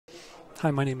Hi,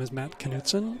 my name is Matt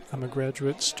Knutson. I'm a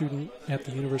graduate student at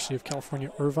the University of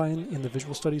California, Irvine in the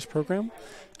Visual Studies program.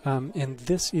 And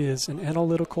this is an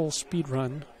analytical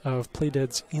speedrun of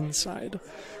Playdead's Inside.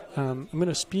 I'm going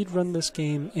to speedrun this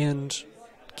game and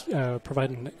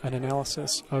provide an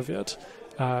analysis of it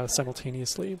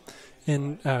simultaneously.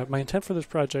 And my intent for this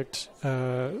project,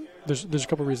 there's a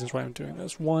couple reasons why I'm doing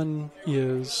this. One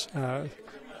is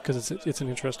because it's an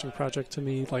interesting project to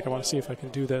me, like I want to see if I can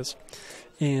do this.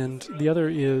 And the other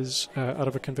is out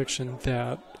of a conviction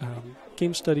that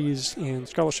game studies and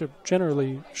scholarship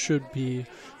generally should be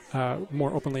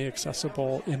more openly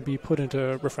accessible and be put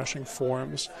into refreshing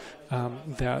forms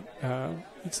that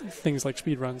things like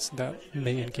speedruns that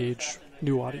may engage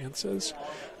new audiences.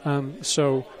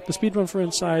 So the speedrun for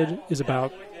Inside is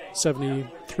about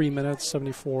 73 minutes,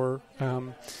 74.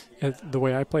 The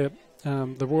way I play it,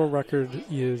 the world record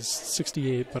is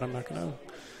 68, but I'm not going to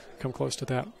come close to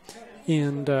that.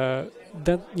 And that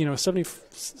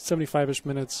 75-ish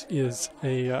minutes is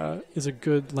a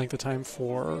good length of time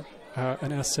for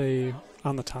an essay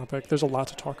on the topic. There's a lot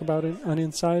to talk about on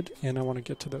Inside, and I want to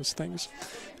get to those things.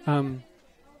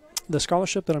 The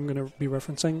scholarship that I'm going to be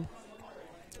referencing,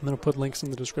 I'm going to put links in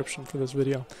the description for this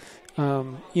video.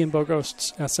 Ian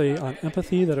Bogost's essay on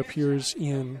empathy that appears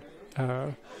in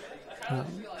How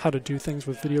to Do Things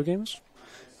with Video Games.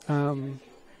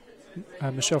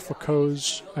 Michel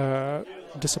Foucault's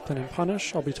Discipline and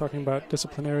Punish. I'll be talking about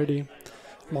disciplinarity.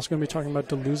 I'm also going to be talking about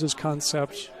Deleuze's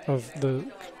concept of the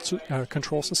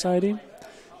control society.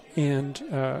 And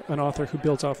an author who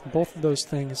builds off both of those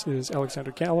things is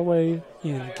Alexander Galloway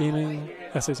in Gaming,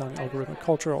 Essays on Algorithmic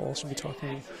Culture. I'll also be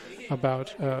talking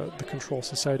about the control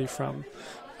society from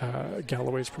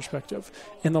Galloway's perspective.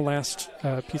 And the last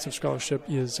piece of scholarship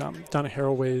is Donna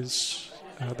Haraway's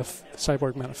the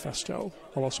Cyborg Manifesto.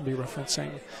 I'll also be referencing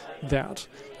that.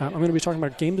 I'm going to be talking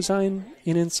about game design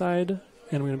in Inside, and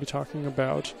I'm going to be talking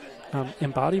about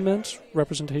embodiment,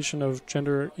 representation of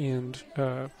gender and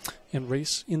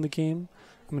race in the game.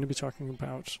 I'm going to be talking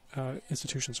about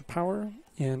institutions of power,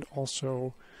 and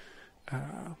also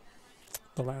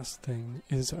the last thing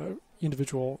is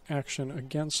individual action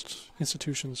against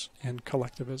institutions and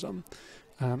collectivism,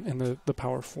 and the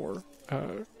power for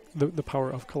the power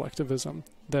of collectivism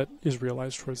that is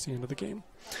realized towards the end of the game.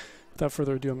 Without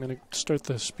further ado, I'm going to start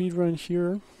the speedrun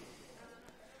here.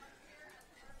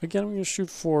 Again, I'm going to shoot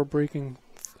for breaking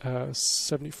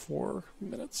 74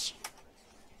 minutes.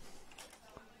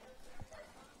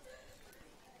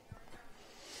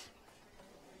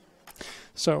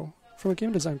 So, from a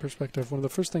game design perspective, one of the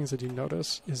first things that you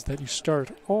notice is that you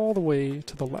start all the way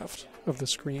to the left of the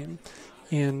screen.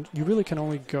 And you really can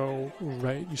only go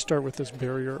right. You start with this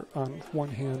barrier on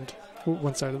one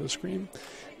side of the screen.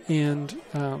 And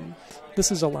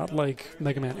this is a lot like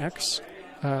Mega Man X.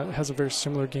 It has a very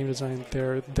similar game design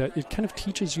there, that it kind of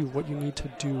teaches you what you need to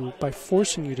do by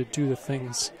forcing you to do the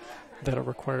things that are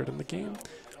required in the game.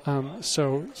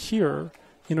 So here,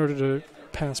 in order to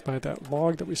pass by that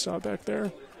log that we saw back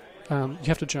there, you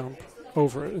have to jump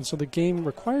over it. And so the game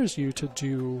requires you to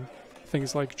do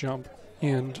things like jump.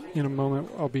 And in a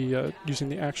moment, I'll be using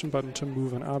the action button to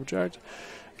move an object.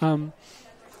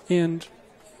 And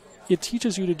it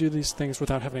teaches you to do these things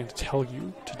without having to tell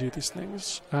you to do these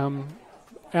things.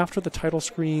 After the title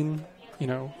screen,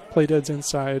 Playdead's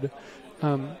Inside,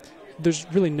 there's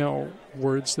really no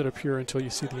words that appear until you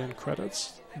see the end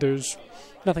credits. There's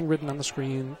nothing written on the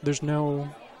screen. There's no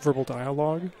verbal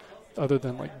dialogue other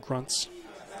than like grunts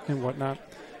and whatnot.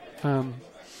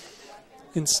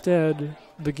 Instead,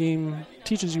 the game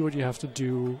teaches you what you have to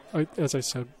do, as I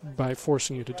said, by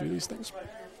forcing you to do these things.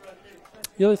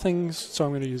 The other things, so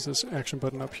I'm going to use this action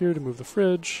button up here to move the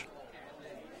fridge.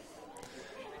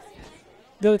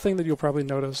 The other thing that you'll probably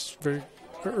notice very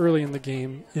early in the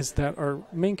game is that our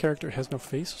main character has no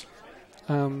face.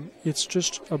 It's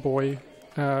just a boy,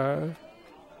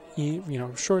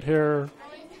 short hair,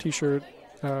 t-shirt,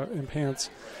 and pants.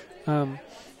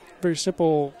 Very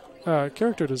simple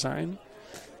character design.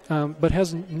 But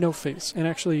has no face, and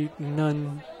actually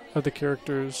none of the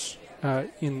characters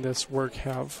in this work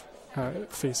have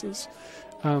faces.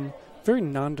 Very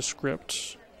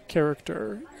nondescript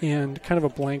character, and kind of a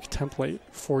blank template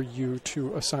for you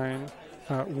to assign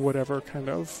whatever kind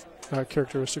of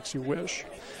characteristics you wish.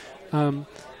 I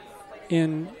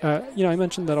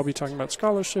mentioned that I'll be talking about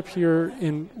scholarship here,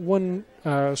 and one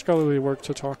scholarly work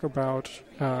to talk about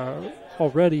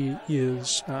already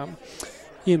is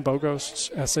Ian Bogost's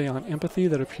essay on empathy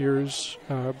that appears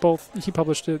he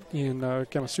published it in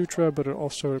Gamma Sutra, but it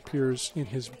also appears in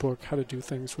his book, How to Do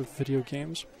Things with Video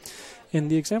Games. And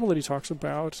the example that he talks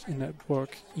about in that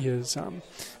book is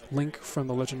Link from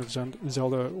The Legend of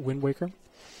Zelda Wind Waker.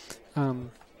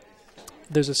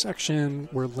 There's a section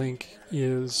where Link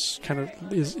has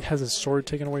his sword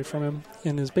taken away from him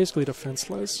and is basically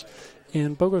defenseless.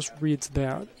 And Bogost reads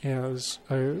that as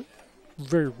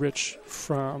very rich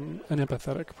from an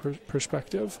empathetic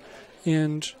perspective.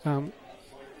 And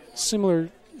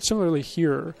similarly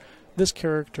here, this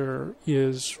character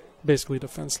is basically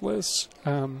defenseless.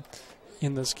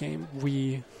 In this game,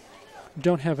 we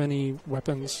don't have any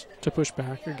weapons to push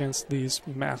back against these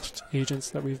masked agents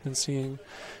that we've been seeing.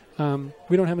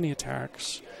 We don't have any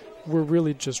attacks. We're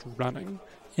really just running.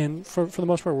 And for the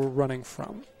most part, we're running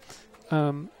from.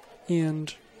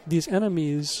 And these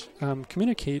enemies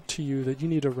communicate to you that you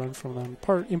need to run from them,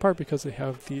 in part because they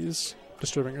have these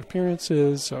disturbing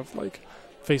appearances of like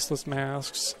faceless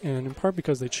masks, and in part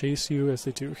because they chase you as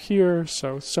they do here.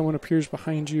 So someone appears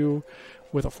behind you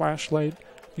with a flashlight,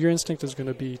 your instinct is going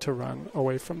to be to run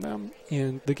away from them.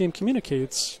 And the game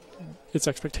communicates its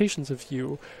expectations of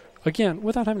you, again,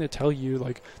 without having to tell you,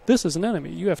 like, this is an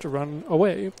enemy, you have to run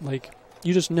away. Like,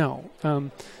 you just know.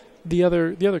 The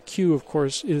other cue, of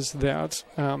course, is that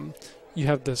you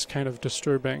have this kind of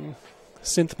disturbing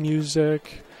synth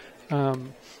music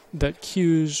that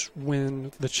cues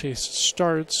when the chase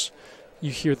starts.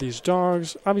 You hear these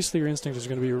dogs. Obviously, your instinct is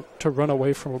going to be to run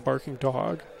away from a barking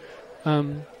dog.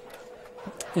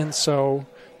 And so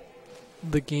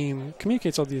the game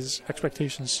communicates all these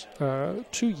expectations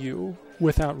to you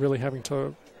without really having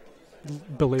to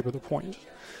belabor the point.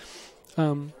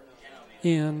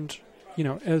 And, you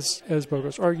know, as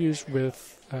Bogost argues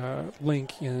with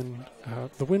Link in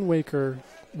The Wind Waker,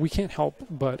 we can't help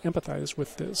but empathize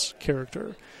with this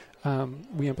character.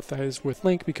 We empathize with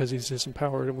Link because he's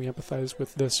disempowered, and we empathize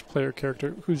with this player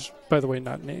character, who's, by the way,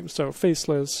 not named. So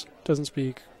faceless, doesn't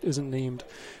speak, isn't named.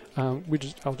 I'll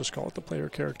just call it the player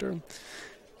character.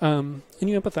 And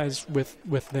you empathize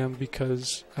with them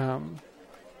because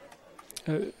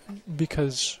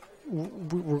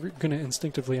we're going to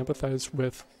instinctively empathize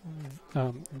with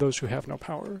those who have no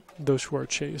power, those who are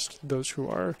chased, those who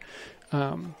are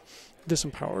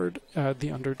disempowered,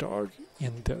 the underdog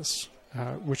in this,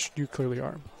 which you clearly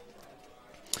are.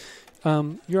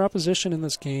 Your opposition in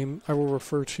this game I will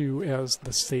refer to as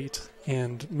the state,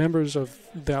 and members of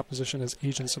the opposition as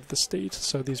agents of the state.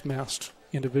 So these masked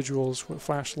individuals with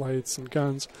flashlights and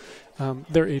guns,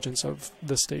 they're agents of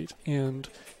the state, and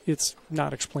it's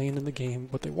not explained in the game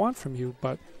what they want from you,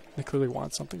 but they clearly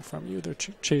want something from you. They're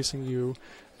chasing you,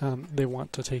 they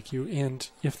want to take you, and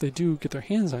if they do get their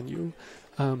hands on you,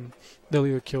 they'll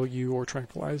either kill you or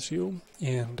tranquilize you,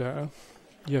 and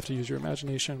you have to use your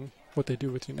imagination what they do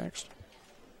with you next.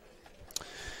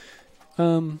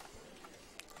 I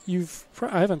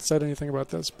haven't said anything about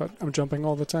this, but I'm jumping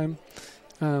all the time.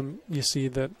 You see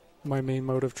that my main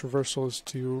mode of traversal is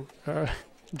to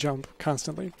jump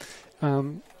constantly.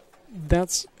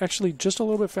 That's actually just a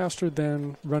little bit faster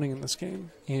than running in this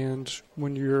game. And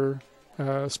when you're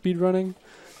speedrunning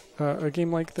a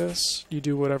game like this, you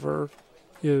do whatever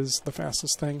is the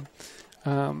fastest thing.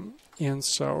 And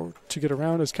so to get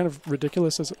around, as kind of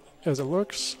ridiculous as it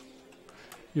looks,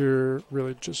 you're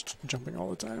really just jumping all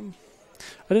the time.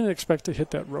 I didn't expect to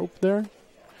hit that rope there,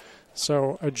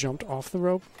 so I jumped off the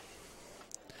rope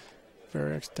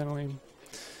very accidentally.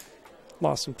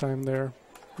 Lost some time there.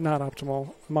 Not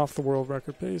optimal. I'm off the world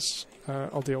record pace.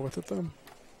 I'll deal with it though.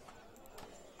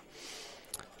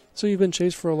 So you've been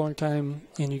chased for a long time,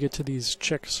 and you get to these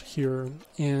chicks here,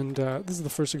 and this is the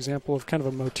first example of kind of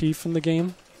a motif in the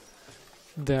game,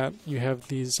 that you have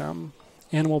these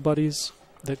animal buddies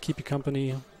that keep you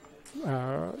company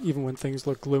even when things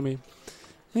look gloomy.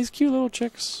 And these cute little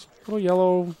chicks, little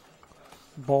yellow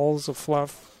balls of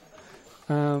fluff.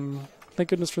 Thank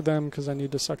goodness for them, because I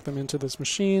need to suck them into this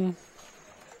machine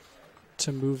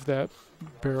to move that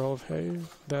barrel of hay.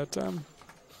 That,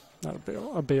 not a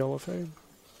bale, a bale of hay.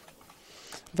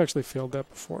 I've actually failed that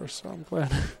before, so I'm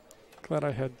glad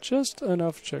I had just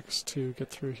enough chicks to get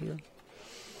through here.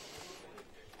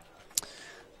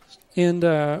 And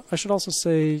I should also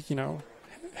say, you know,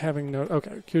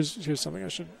 okay, here's something I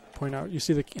should point out. You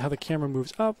see how the camera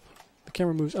moves up. The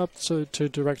camera moves up so to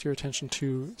direct your attention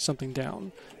to something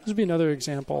down. This would be another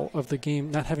example of the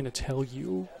game not having to tell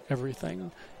you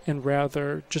everything, and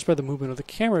rather, just by the movement of the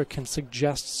camera, can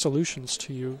suggest solutions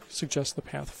to you, suggest the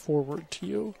path forward to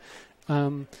you.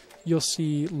 You'll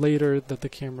see later that the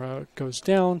camera goes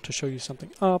down to show you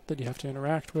something up that you have to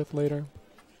interact with later.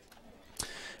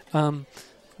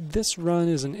 This run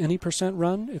is an any %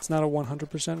 run. It's not a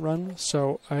 100% run,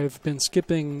 so I've been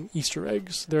skipping Easter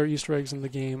eggs. There are Easter eggs in the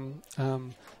game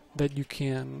that you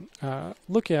can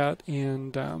look at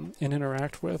and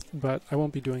interact with, but I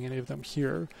won't be doing any of them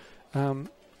here.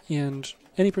 And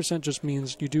any % just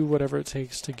means you do whatever it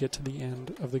takes to get to the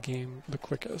end of the game the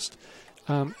quickest.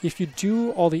 If you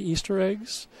do all the Easter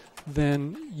eggs,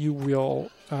 then you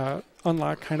will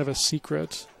unlock kind of a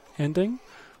secret ending.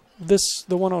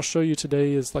 The one I'll show you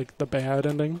today is like the bad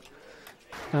ending,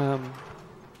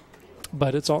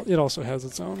 but it also has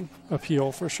its own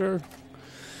appeal for sure.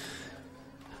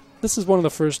 This is one of the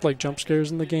first like jump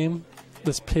scares in the game.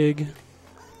 This pig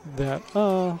that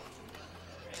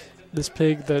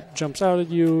jumps out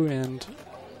at you and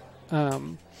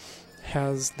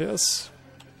has this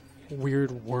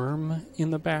weird worm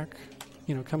in the back,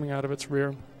 coming out of its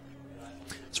rear.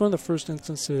 It's one of the first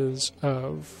instances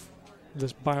of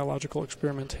this biological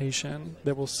experimentation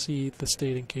that we'll see the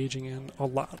state engaging in a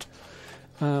lot.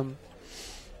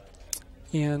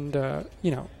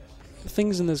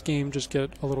 Things in this game just get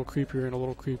a little creepier and a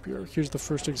little creepier. Here's the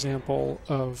first example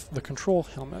of the control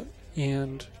helmet,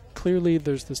 and clearly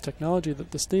there's this technology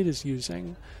that the state is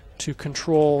using to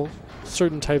control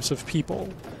certain types of people.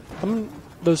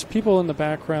 Those people in the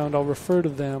background, I'll refer to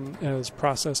them as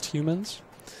processed humans.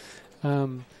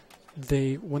 When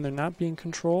they're not being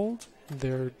controlled,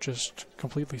 they're just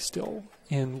completely still.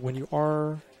 And when you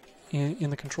are in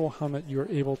the control helmet, you're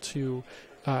able to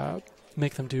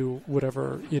make them do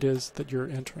whatever it is that you're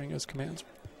entering as commands.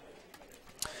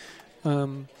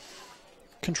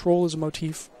 Control is a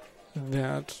motif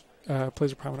that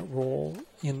plays a prominent role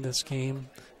in this game.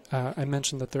 I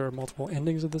mentioned that there are multiple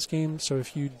endings of this game, so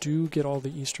if you do get all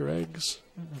the Easter eggs,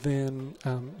 then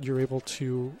you're able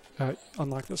to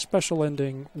unlock the special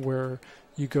ending where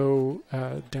you go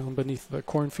down beneath the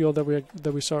cornfield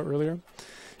that we saw earlier,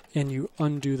 and you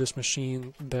undo this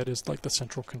machine that is like the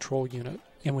central control unit.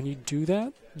 And when you do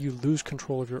that, you lose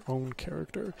control of your own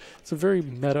character. It's a very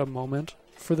meta moment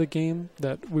for the game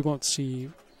that we won't see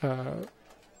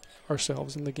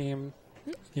ourselves in the game.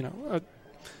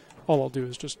 All I'll do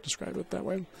is just describe it that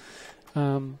way.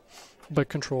 But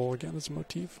control, again, is a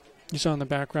motif. You saw in the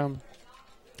background.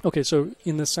 Okay, so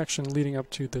in this section leading up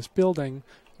to this building,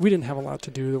 we didn't have a lot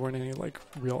to do. There weren't any like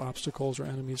real obstacles or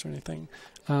enemies or anything.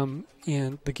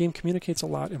 And the game communicates a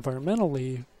lot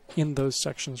environmentally in those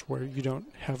sections where you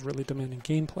don't have really demanding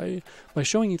gameplay by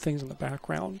showing you things in the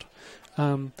background.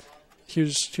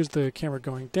 Here's the camera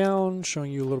going down,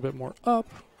 showing you a little bit more up.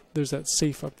 There's that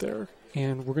safe up there,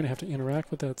 and we're going to have to interact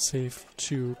with that safe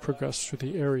to progress through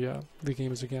the area. The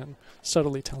game is, again,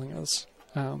 subtly telling us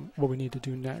what we need to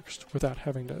do next without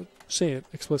having to say it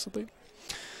explicitly.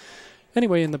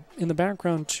 Anyway, in the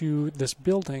background to this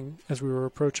building, as we were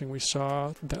approaching, we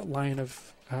saw that line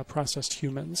of processed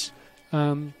humans.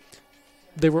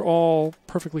 They were all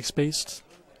perfectly spaced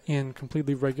in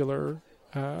completely regular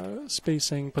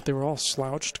spacing, but they were all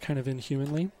slouched kind of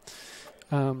inhumanly.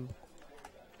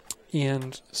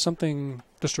 And something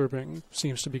disturbing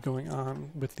seems to be going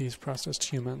on with these processed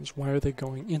humans. Why are they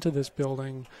going into this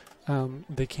building?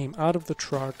 They came out of the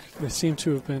truck. They seem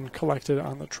to have been collected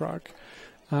on the truck.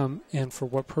 And for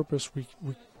what purpose, we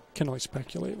can only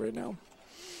speculate right now.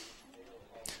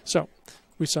 So,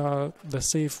 we saw the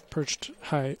safe perched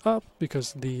high up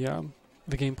because the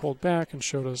game pulled back and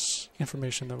showed us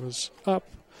information that was up.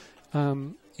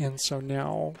 And so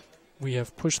now we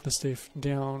have pushed the safe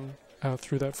down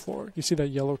through that floor. You see that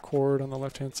yellow cord on the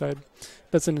left-hand side?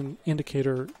 That's an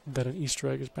indicator that an Easter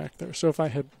egg is back there. So if I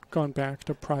had gone back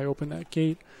to pry open that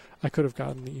gate, I could have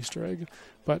gotten the Easter egg.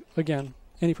 But again,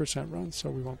 any % run,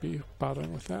 so we won't be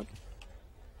bothering with that.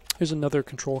 Here's another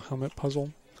control helmet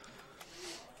puzzle.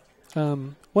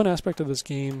 One aspect of this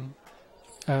game,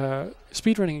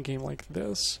 speedrunning a game like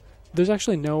this, there's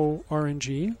actually no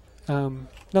RNG.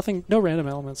 No random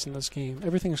elements in this game.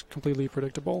 Everything is completely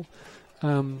predictable.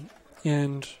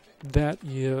 And that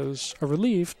is a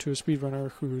relief to a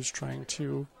speedrunner who's trying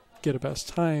to get a best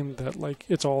time, that like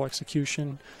it's all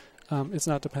execution. It's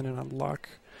not dependent on luck,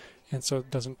 and so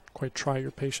it doesn't quite try your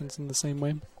patience in the same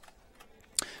way.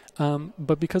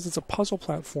 But because it's a puzzle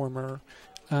platformer,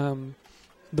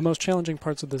 the most challenging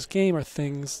parts of this game are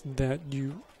things that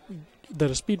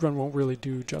a speedrun won't really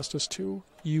do justice to.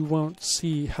 You won't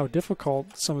see how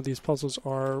difficult some of these puzzles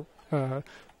are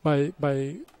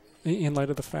in light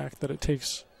of the fact that it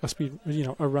takes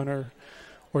a runner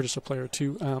or just a player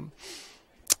to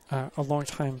a long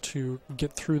time to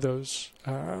get through those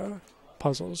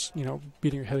puzzles,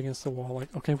 beating your head against the wall,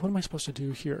 like, okay, what am I supposed to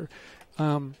do here?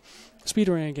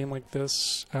 Speedrunning a game like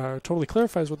this totally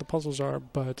clarifies what the puzzles are,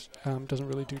 but doesn't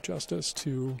really do justice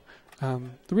to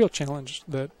the real challenge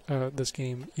that this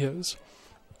game is.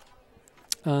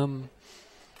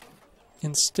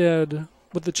 Instead,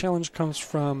 what the challenge comes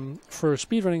from for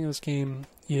speedrunning this game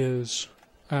is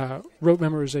rote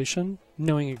memorization,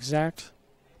 knowing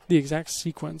the exact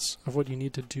sequence of what you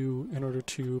need to do in order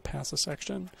to pass a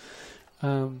section,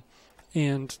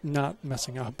 and not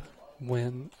messing up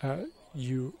when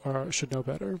you should know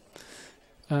better.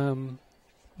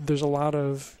 There's a lot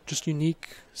of just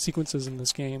unique sequences in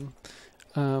this game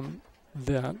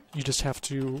that you just have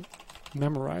to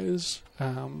memorize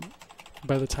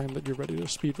by the time that you're ready to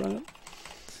speedrun it.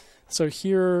 So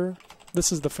here,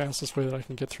 this is the fastest way that I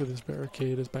can get through this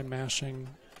barricade, is by mashing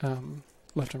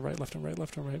left and right, left and right,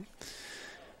 left and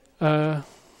right.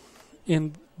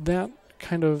 And that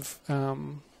kind of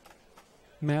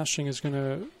mashing is going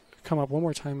to come up one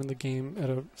more time in the game at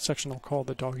a section I'll call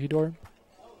the doggy door.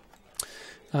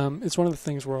 It's one of the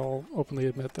things where I'll openly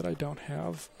admit that I don't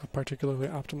have a particularly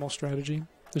optimal strategy.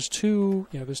 There's two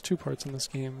parts in this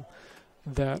game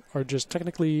that are just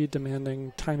technically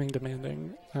demanding, timing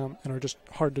demanding, and are just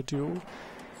hard to do.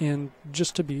 And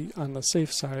just to be on the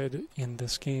safe side in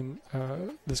this game,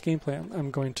 this gameplay, I'm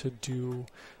going to do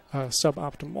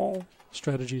suboptimal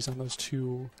strategies on those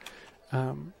two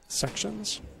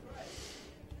sections.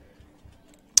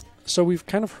 So we've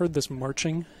kind of heard this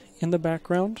marching in the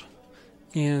background,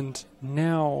 and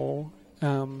now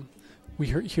we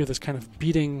hear this kind of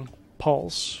beating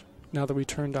pulse now that we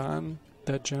turned on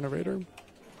that generator.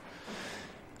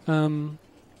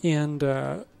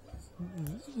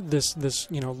 This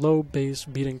low bass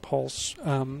beating pulse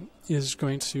is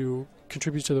going to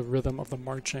contribute to the rhythm of the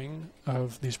marching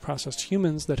of these processed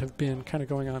humans that have been kind of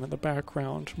going on in the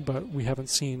background, but we haven't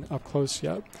seen up close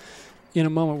yet. In a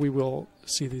moment, we will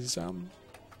see these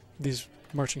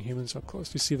marching humans up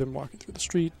close. You see them walking through the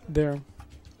street there.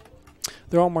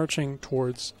 They're all marching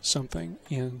towards something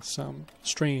in some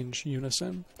strange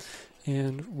unison.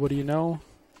 And what do you know?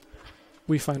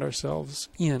 We find ourselves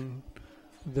in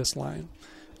this line.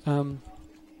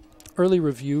 Early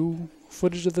review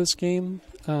footage of this game,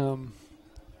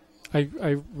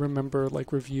 I remember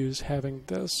like reviews having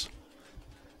this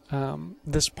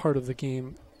this part of the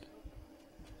game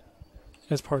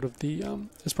as part of the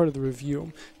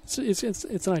review. It's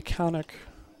an iconic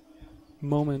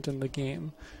moment in the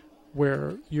game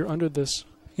where you're under this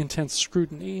intense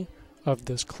scrutiny of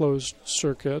this closed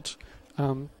circuit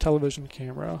television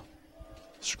camera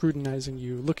scrutinizing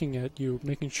you, looking at you,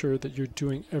 making sure that you're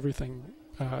doing everything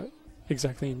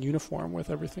exactly in uniform with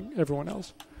everyone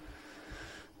else.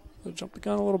 I'll jump the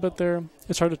gun a little bit there.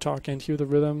 It's hard to talk and hear the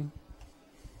rhythm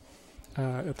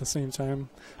at the same time.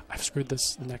 I've screwed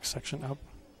this next section up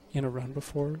in a run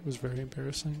before. It was very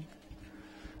embarrassing.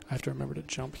 I have to remember to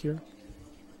jump here.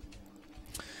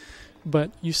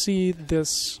 But you see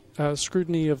this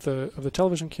scrutiny of the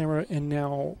television camera, and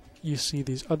now you see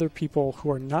these other people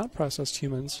who are not processed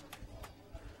humans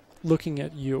looking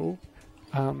at you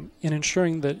and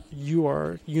ensuring that you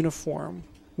are uniform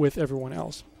with everyone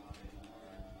else.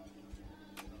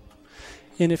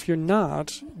 And if you're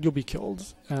not, you'll be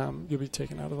killed. You'll be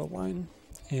taken out of the line,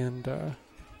 and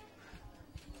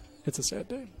it's a sad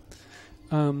day.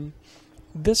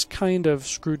 This kind of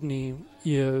scrutiny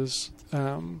is,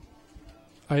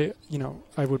 I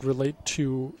would relate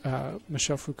to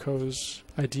Michel Foucault's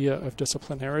idea of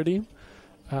disciplinarity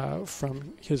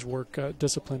from his work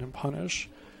Discipline and Punish,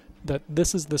 that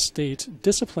this is the state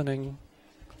disciplining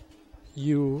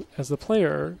you as the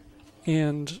player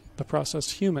and the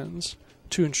processed humans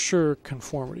to ensure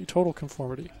conformity, total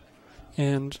conformity,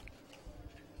 and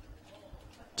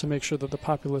to make sure that the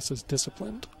populace is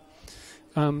disciplined.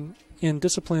 And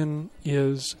discipline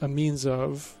is a means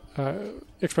of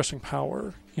expressing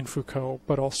power in Foucault,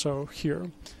 but also here.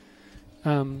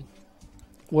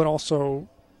 What also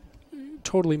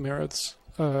totally merits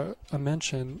a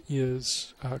mention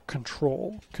is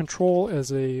control. Control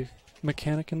as a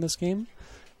mechanic in this game,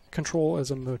 control as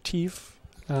a motif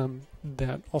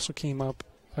that also came up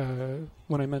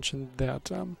when I mentioned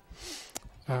that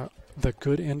the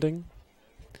good ending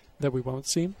that we won't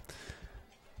see.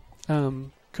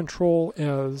 Control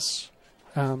as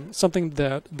something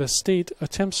that the state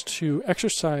attempts to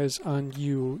exercise on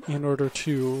you in order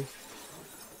to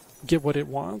get what it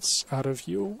wants out of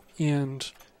you,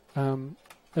 and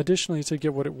additionally to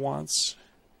get what it wants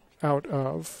out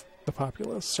of the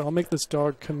populace. So I'll make this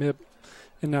dog commit,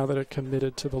 and now that it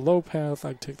committed to the low path,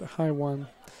 I take the high one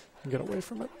and get away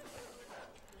from it.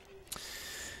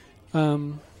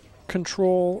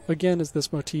 control, again, is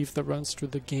this motif that runs through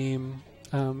the game.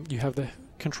 You have the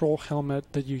control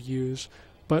helmet that you use,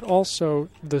 but also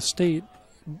the state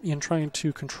in trying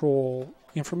to control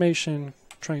information,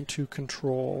 trying to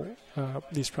control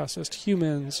these processed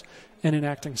humans, and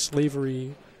enacting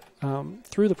slavery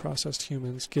through the processed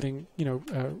humans, getting,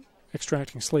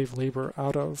 extracting slave labor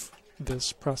out of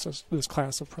this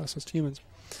class of processed humans.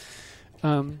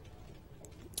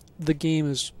 The game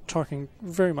is talking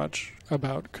very much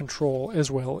about control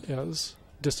as well as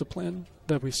discipline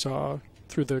that we saw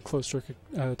through the closed-circuit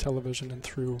television and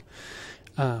through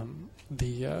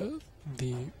the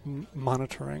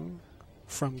monitoring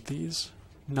from these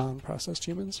non-processed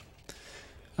humans.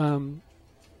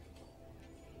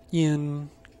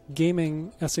 In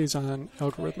Gaming Essays on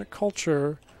Algorithmic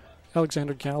Culture,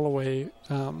 Alexander Galloway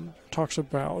talks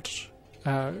about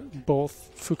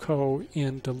both Foucault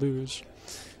and Deleuze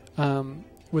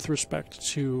with respect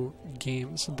to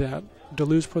games, that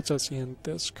Deleuze puts us in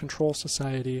this control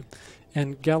society,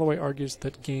 and Galloway argues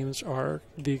that games are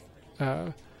the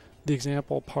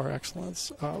example par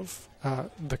excellence of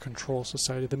the control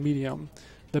society, the medium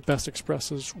that best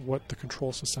expresses what the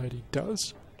control society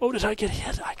does. Oh, did I get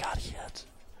hit? I got hit.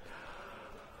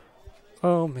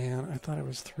 Oh man, I thought I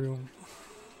was through.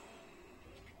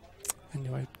 I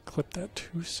knew I clipped that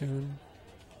too soon.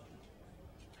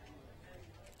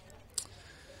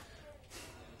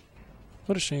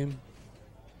 What a shame.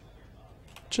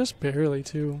 Just barely,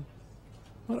 too.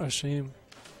 What a shame.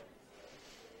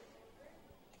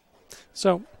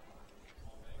 So,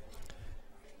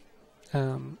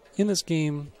 in this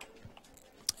game,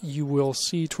 you will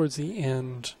see towards the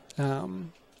end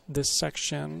this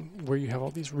section where you have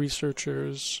all these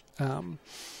researchers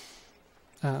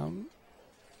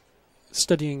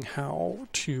studying how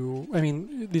to,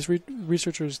 these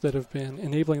researchers that have been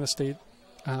enabling the state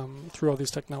through all these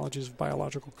technologies of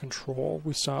biological control.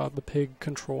 We saw the pig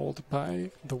controlled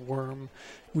by the worm.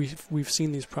 We've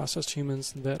seen these processed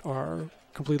humans that are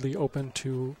completely open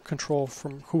to control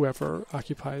from whoever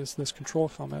occupies this control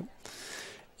helmet.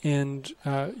 And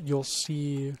you'll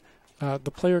see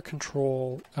the player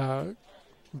control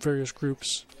various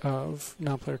groups of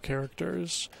non-player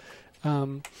characters.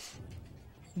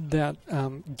 That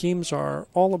games are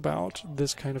all about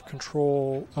this kind of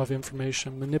control of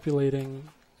information, manipulating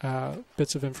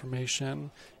bits of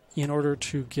information in order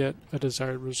to get a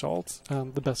desired result.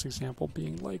 The best example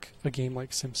being like a game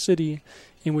like SimCity,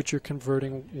 in which you're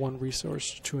converting one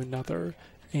resource to another,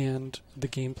 and the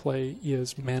gameplay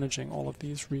is managing all of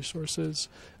these resources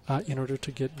in order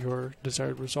to get your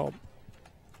desired result.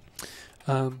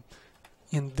 In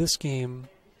this game,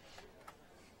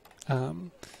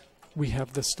 we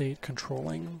have the state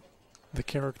controlling the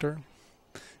character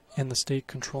and the state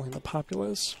controlling the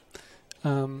populace.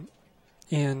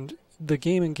 And the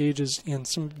game engages in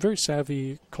some very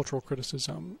savvy cultural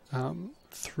criticism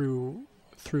through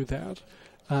that.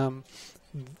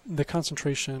 The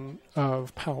concentration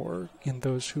of power in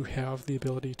those who have the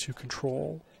ability to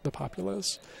control the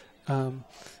populace.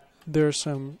 There's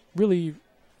some really,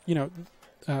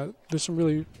 there's some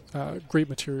really great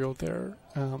material there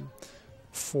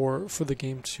for the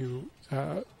game to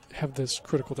have this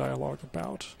critical dialogue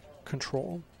about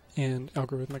control and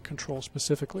algorithmic control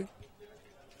specifically.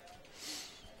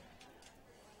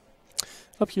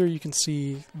 Up here you can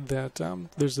see that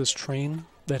there's this train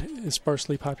that is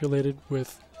sparsely populated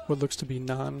with what looks to be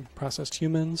non-processed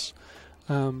humans,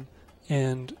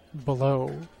 and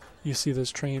below you see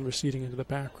this train receding into the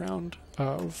background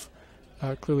of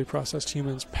clearly processed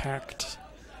humans packed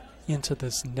into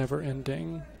this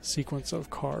never-ending sequence of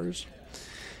cars.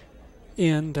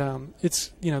 And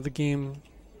it's, the game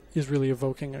is really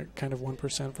evoking a kind of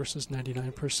 1% versus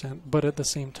 99%, but at the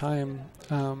same time,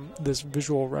 this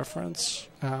visual reference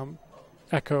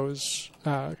echoes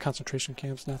concentration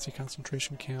camps, Nazi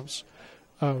concentration camps,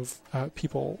 of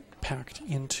people packed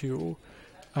into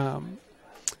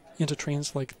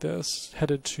trains like this,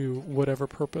 headed to whatever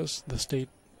purpose the state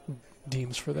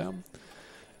deems for them.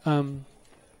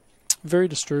 Very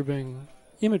disturbing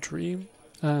imagery,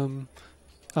 on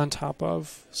top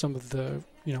of some of the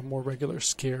more regular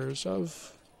scares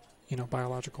of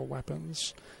biological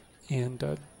weapons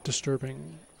and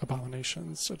disturbing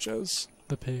abominations such as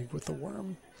the pig with the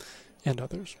worm and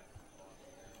others.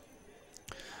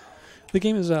 The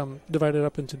game is divided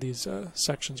up into these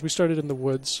sections. We started in the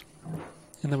woods,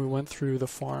 and then we went through the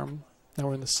farm. Now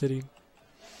we're in the city.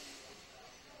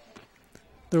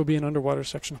 There will be an underwater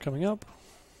section coming up.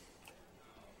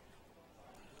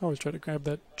 I always try to grab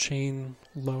that chain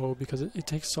low because it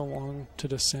takes so long to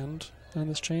descend on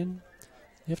this chain.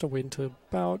 You have to wait until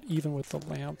about even with the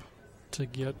lamp to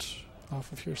get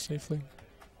off of here safely.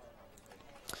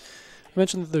 I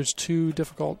mentioned that there's two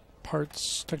difficult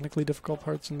parts, technically difficult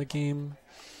parts in the game.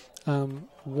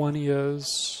 One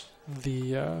is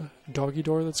the doggy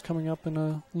door that's coming up in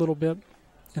a little bit,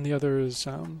 and the other is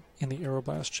in the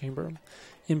aeroblast chamber.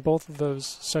 In both of those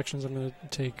sections, I'm going to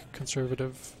take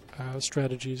conservative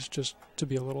strategies just to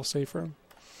be a little safer.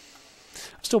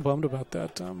 I'm still bummed about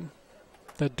that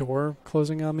that door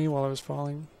closing on me while I was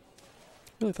falling.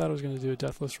 Really thought I was going to do a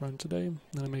deathless run today, and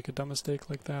then I make a dumb mistake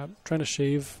like that. Trying to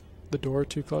shave the door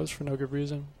too close for no good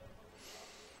reason.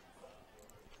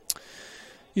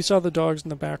 You saw the dogs in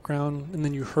the background, and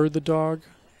then you heard the dog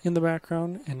in the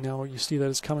background, and now you see that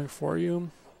it's coming for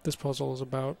you. This puzzle is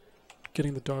about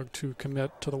getting the dog to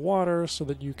commit to the water so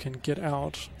that you can get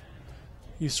out.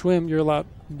 You swim, you're a lot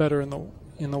better in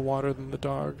the water than the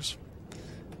dogs.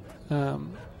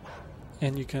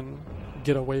 And you can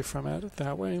get away from it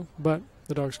that way, but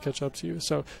the dogs catch up to you.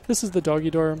 So this is the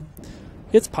doggy door.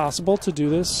 It's possible to do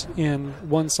this in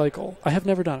one cycle. I have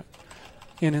never done it.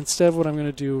 And instead what I'm going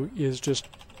to do is just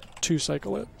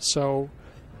two-cycle it. So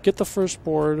get the first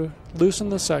board, loosen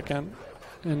the second,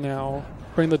 and now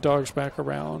bring the dogs back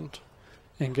around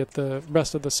and get the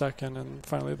rest of the second and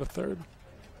finally the third.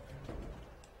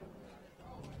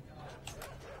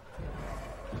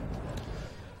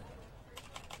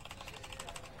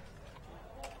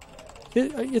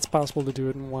 It's possible to do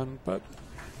it in one, but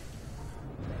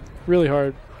really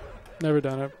hard. Never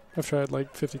done it. I've tried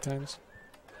like 50 times.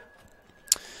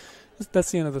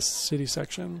 That's the end of the city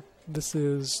section. This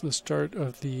is the start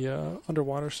of the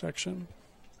underwater section.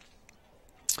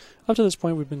 Up to this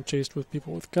point, we've been chased with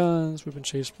people with guns. We've been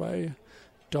chased by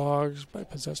dogs, by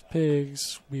possessed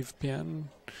pigs. We've been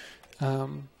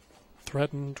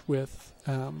threatened with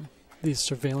these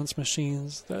surveillance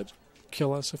machines that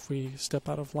kill us if we step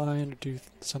out of line or do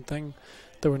something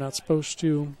that we're not supposed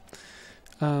to.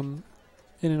 And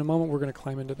in a moment, we're going to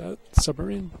climb into that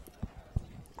submarine.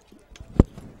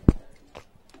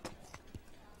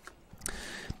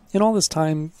 In all this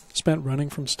time spent running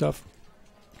from stuff,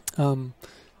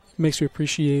 makes you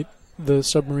appreciate the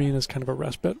submarine as kind of a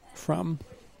respite from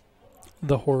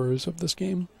the horrors of this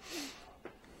game.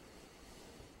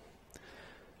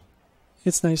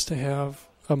 It's nice to have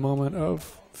a moment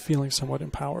of feeling somewhat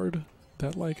empowered,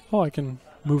 that like, oh, I can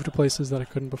move to places that I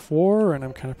couldn't before, and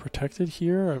I'm kind of protected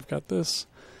here. I've got this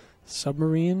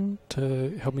submarine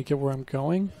to help me get where I'm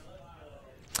going.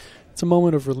 It's a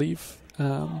moment of relief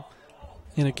in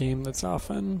a game that's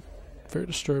often very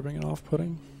disturbing and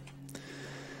off-putting.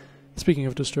 Speaking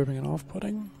of disturbing and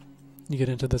off-putting, you get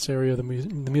into this area, the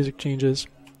music changes,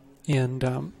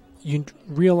 and you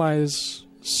realize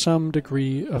some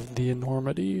degree of the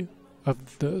enormity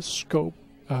of the scope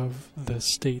of the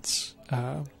state's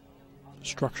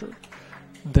structure.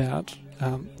 That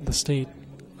the state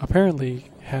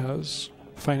apparently has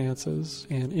finances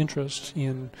and interest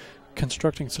in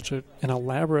constructing such an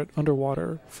elaborate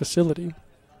underwater facility.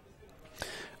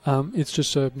 It's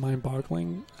just a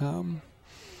mind-boggling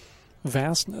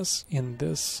vastness in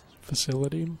this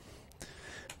facility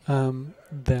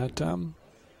that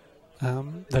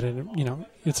it,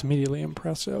 it's immediately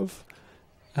impressive.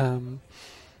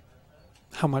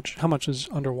 How much is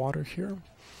underwater here,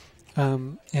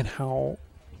 and how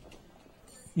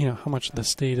much the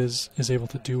state is able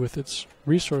to do with its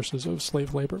resources of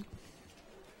slave labor.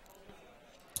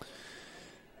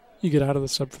 You get out of the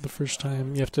sub for the first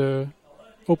time. You have to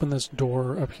open this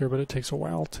door up here, but it takes a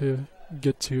while to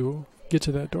get to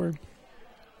that door.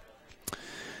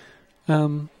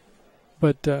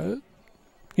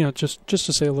 Just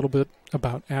to say a little bit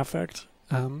about affect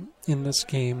in this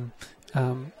game,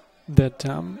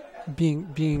 that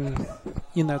being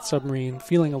in that submarine,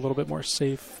 feeling a little bit more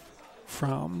safe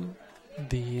from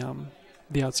the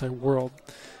outside world,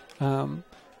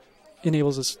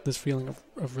 enables us this feeling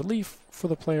of relief for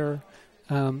the player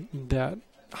that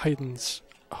heightens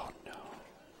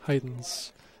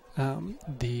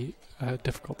the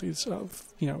difficulties of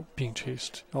being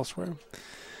chased elsewhere.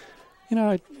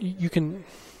 You can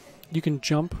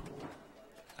jump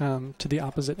to the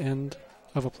opposite end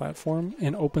of a platform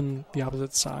and open the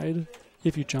opposite side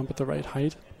if you jump at the right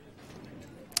height.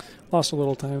 Lost a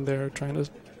little time there trying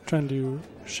to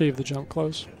shave the jump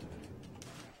close.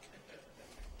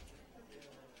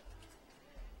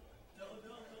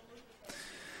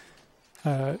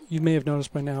 You may have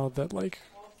noticed by now that,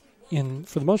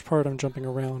 for the most part, I'm jumping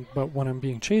around, but when I'm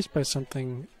being chased by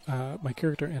something, my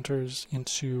character enters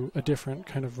into a different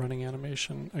kind of running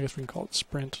animation. I guess we can call it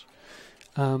sprint.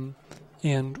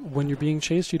 And when you're being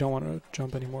chased, you don't want to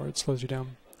jump anymore. It slows you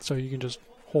down. So you can just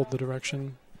hold the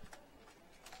direction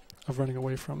of running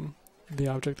away from the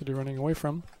object that you're running away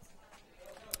from,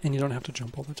 and you don't have to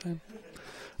jump all the time.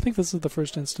 I think this is the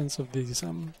first instance of these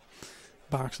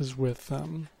boxes with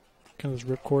kind of this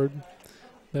ripcord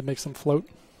that makes them float.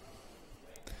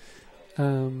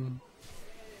 For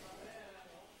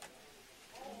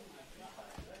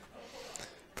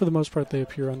the most part, they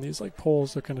appear on these like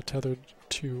poles. They're kind of tethered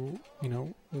to, you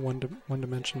know, one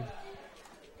dimension.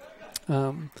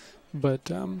 We'll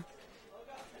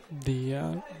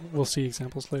see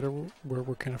examples later where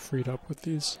we're kind of freed up with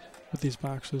these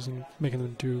boxes and making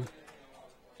them do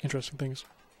interesting things.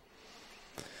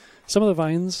 Some of the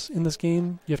vines in this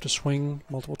game you have to swing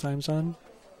multiple times on.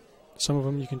 Some of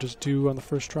them you can just do on the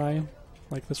first try,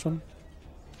 like this one.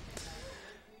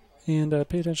 And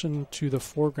pay attention to the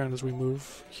foreground as we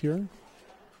move here.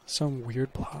 Some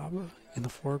weird blob in the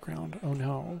foreground. Oh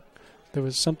no. There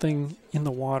was something in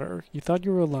the water. You thought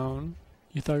you were alone.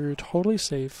 You thought you were totally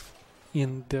safe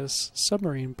in this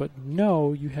submarine, but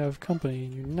no, you have company.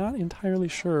 You're not entirely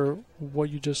sure what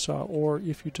you just saw or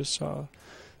if you just saw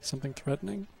something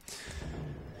threatening.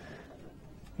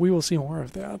 We will see more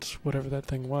of that, whatever that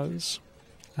thing was,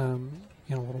 in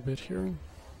a little bit here.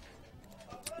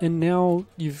 And now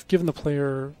you've given the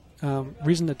player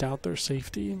reason to doubt their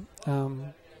safety.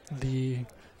 The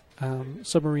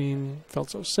submarine felt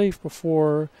so safe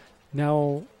before,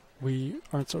 now we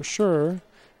aren't so sure,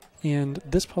 and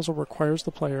this puzzle requires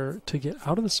the player to get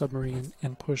out of the submarine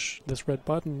and push this red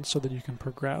button so that you can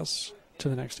progress to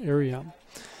the next area.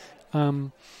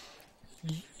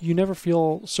 You never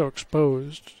feel so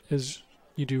exposed as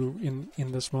you do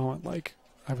in this moment, like,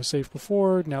 I was safe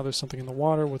before, now there's something in the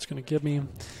water, what's going to get me?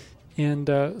 And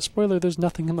spoiler, there's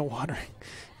nothing in the water.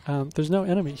 There's no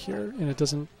enemy here, and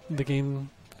the game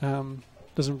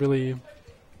doesn't really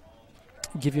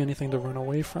give you anything to run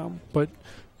away from, but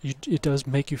it does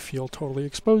make you feel totally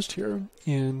exposed here,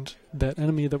 and that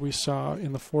enemy that we saw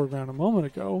in the foreground a moment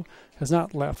ago has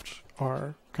not left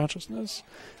our consciousness.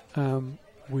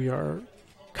 We are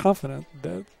confident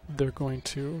that they're going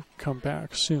to come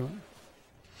back soon.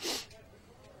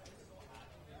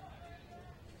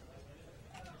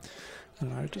 I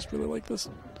don't know, I just really like this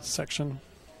section.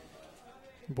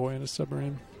 Boy in a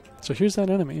submarine. So here's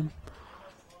that enemy.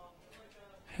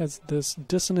 Has this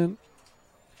dissonant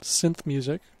synth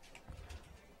music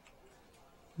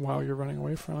while you're running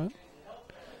away from it.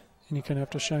 And you kind of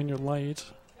have to shine your light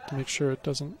to make sure it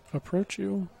doesn't approach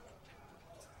you.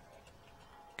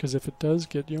 Because if it does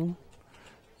get you,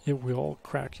 it will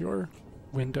crack your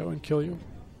window and kill you.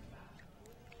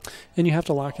 And you have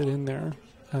to lock it in there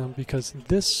because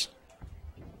this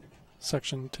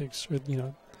section takes, you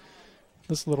know,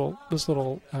 this little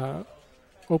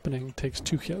opening takes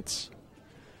 2 hits.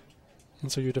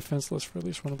 And so you're defenseless for at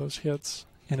least one of those hits.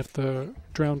 And if the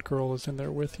drowned girl is in there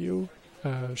with you,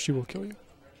 she will kill you.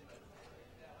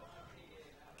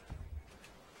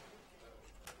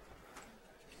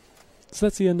 So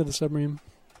that's the end of the submarine.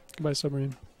 Goodbye,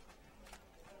 submarine.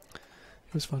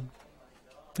 It was fun.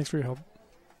 Thanks for your help.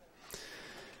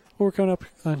 What we're coming up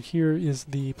on here is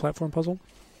the platform puzzle.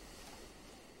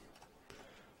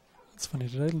 It's funny,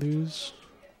 did I lose?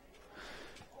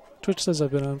 Twitch says I've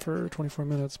been on for 24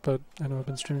 minutes, but I know I've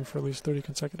been streaming for at least 30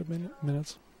 consecutive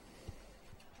minutes.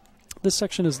 This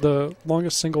section is the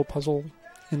longest single puzzle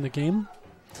in the game.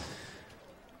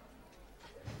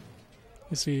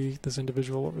 You see this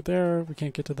individual over there. We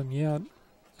can't get to them yet.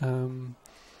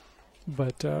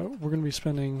 But we're going to be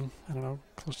spending, I don't know,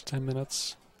 close to 10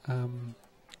 minutes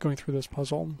going through this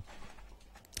puzzle.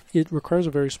 It requires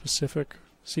a very specific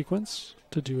sequence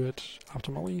to do it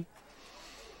optimally.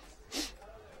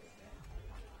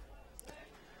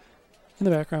 In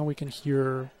the background, we can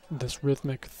hear this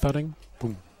rhythmic thudding.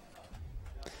 Boom.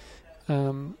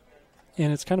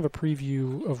 And it's kind of a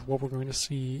preview of what we're going to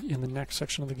see in the next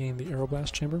section of the game, the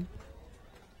Aeroblast Chamber,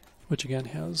 which again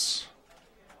has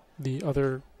the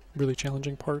other really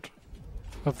challenging part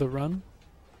of the run.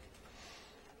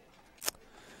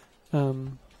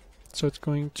 So it's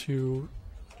going to,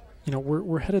 you know,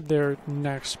 we're headed there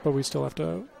next, but we still have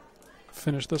to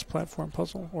finish this platform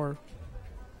puzzle, or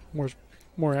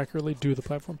more accurately, do the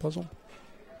platform puzzle.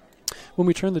 When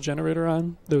we turned the generator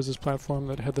on, there was this platform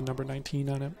that had the number 19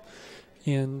 on it,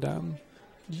 and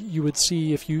you would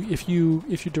see if you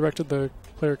directed the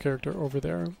player character over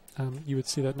there, you would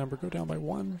see that number go down by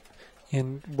 1.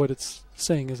 And what it's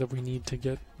saying is that we need to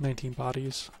get 19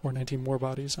 bodies, or 19 more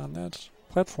bodies on that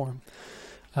platform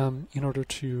in order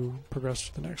to progress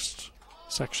to the next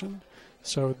section.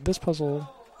 So this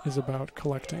puzzle is about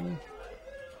collecting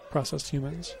processed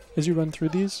humans. As you run through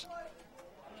these,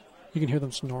 you can hear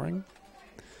them snoring,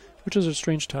 which is a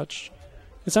strange touch.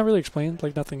 It's not really explained,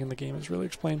 like nothing in the game is really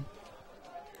explained.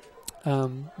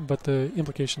 But the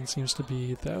implication seems to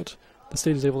be that the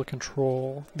state is able to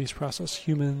control these processed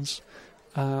humans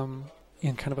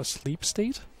in kind of a sleep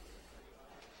state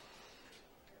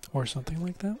or something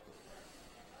like that.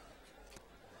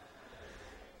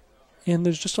 And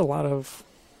there's just a lot of,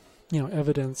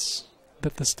 evidence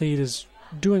that the state is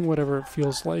doing whatever it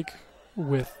feels like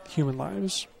with human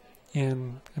lives,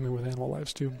 and with animal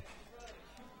lives too.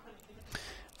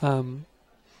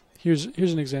 Here's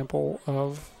an example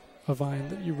of a vine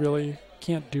that you really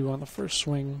can't do on the first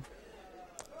swing.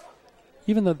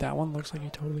 Even though that one looks like you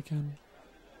totally can.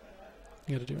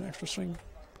 You gotta do an extra swing.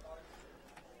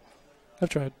 I've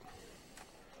tried.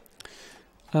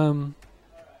 And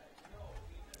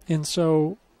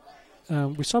so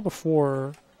we saw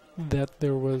before that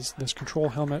there was this control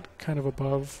helmet kind of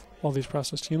above all these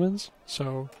processed humans.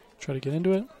 So try to get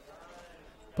into it,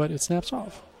 but it snaps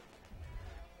off.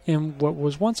 And what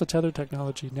was once a tethered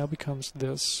technology now becomes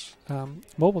this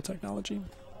mobile technology.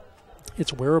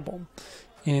 It's wearable,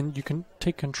 and you can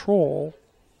take control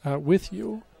with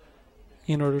you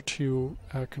in order to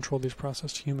control these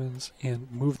processed humans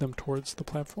and move them towards the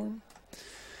platform.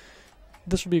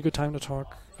 This would be a good time to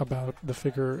talk about the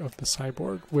figure of the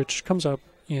cyborg, which comes up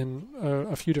in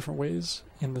a few different ways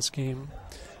in this game.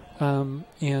 The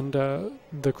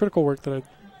critical work that I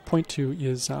point to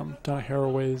is Donna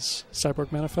Haraway's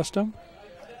Cyborg Manifesto,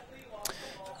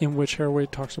 in which Haraway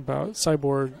talks about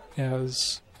cyborg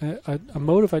as a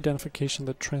mode of identification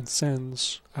that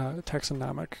transcends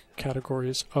taxonomic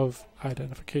categories of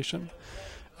identification.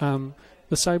 The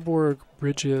cyborg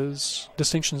bridges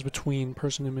distinctions between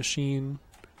person and machine,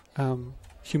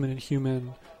 human and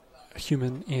human,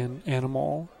 human and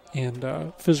animal,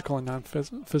 and physical and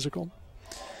non-physical.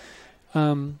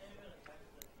 And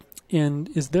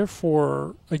is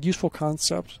therefore a useful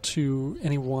concept to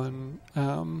anyone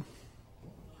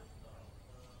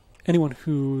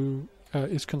who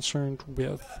is concerned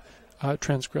with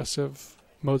transgressive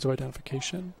modes of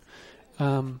identification.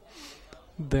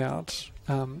 That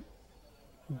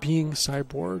being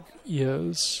cyborg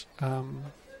is a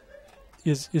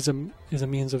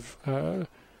means of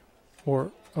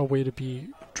or a way to be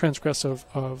transgressive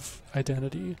of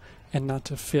identity and not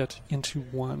to fit into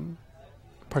one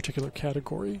particular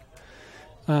category.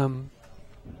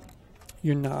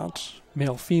 You're not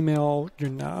male, female. You're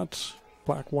not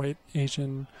black, white,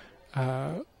 Asian,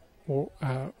 or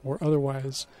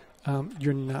otherwise.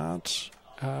 You're not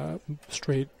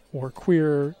straight or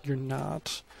queer. You're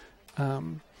not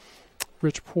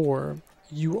rich, poor.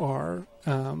 You are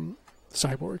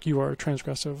cyborg. You are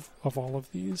transgressive of all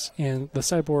of these, and the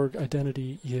cyborg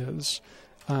identity is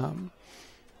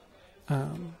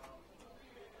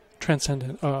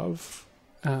transcendent of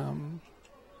all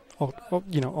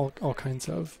kinds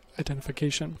of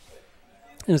identification,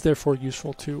 and is therefore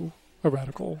useful to a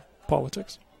radical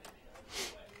politics.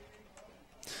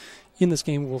 In this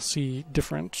game, we'll see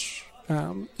different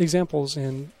examples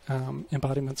in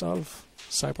embodiments of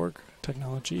cyborg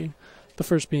technology. The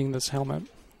first being this helmet,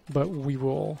 but we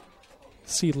will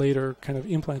see later kind of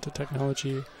implanted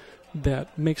technology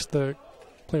that makes the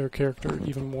player character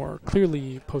even more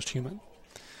clearly post-human.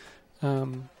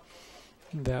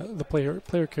 That the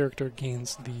player character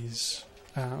gains these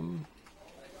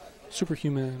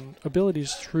superhuman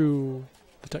abilities through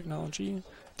the technology,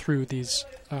 through these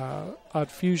odd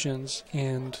fusions,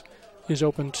 and is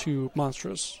open to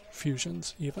monstrous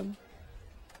fusions even.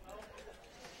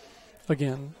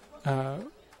 Again,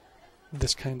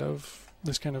 this kind of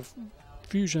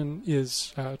fusion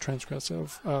is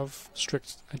transgressive of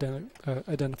strict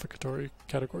identificatory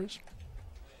categories.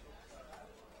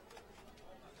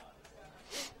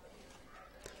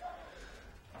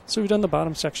 So we've done the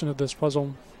bottom section of this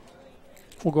puzzle.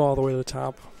 We'll go all the way to the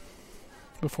top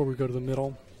before we go to the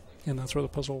middle, and that's where the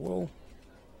puzzle will,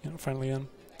 finally end.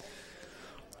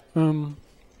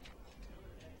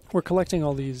 We're collecting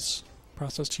all these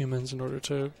processed humans in order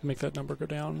to make that number go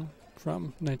down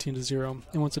from 19 to 0,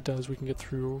 and once it does, we can get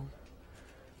through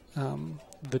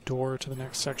the door to the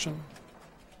next section.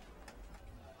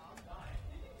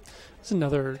 It's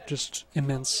another just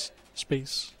immense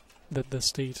space that the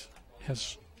state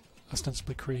has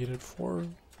ostensibly created for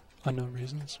unknown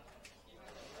reasons.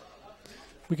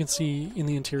 We can see in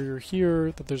the interior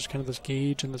here that there's kind of this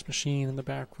gauge and this machine in the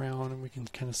background, and we can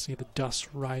kind of see the dust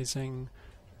rising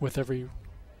with every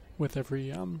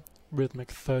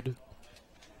rhythmic thud.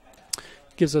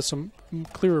 Gives us some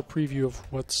clearer preview of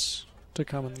what's to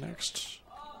come in the next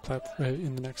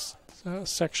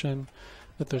section.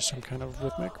 That there's some kind of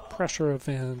rhythmic pressure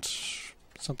event,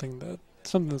 something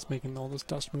that's making all this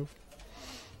dust move.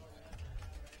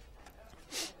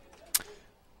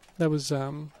 that was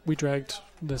we dragged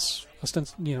this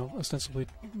ostensibly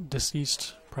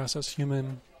deceased processed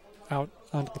human out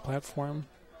onto the platform,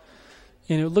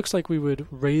 and it looks like we would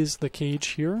raise the cage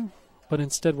here, but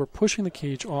instead we're pushing the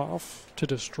cage off to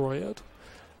destroy it.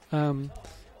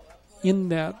 In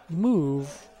that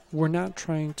move, we're not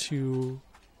trying to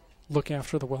look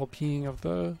after the well-being of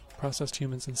the processed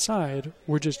humans inside.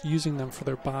 We're just using them for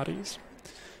their bodies.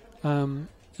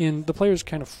 And the player is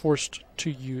kind of forced to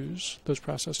use those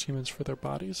processed humans for their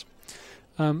bodies.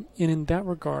 And in that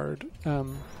regard,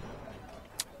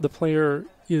 the player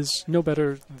is no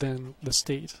better than the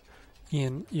state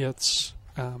in its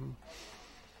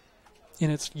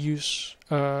use,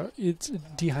 its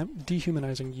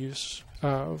dehumanizing use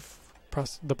of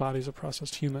the bodies of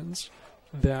processed humans.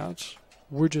 That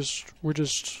we're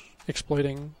just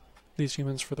exploiting these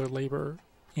humans for their labor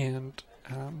and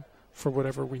for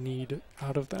whatever we need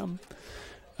out of them.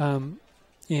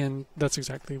 And that's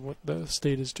exactly what the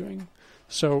state is doing.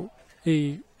 So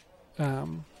a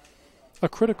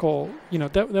critical,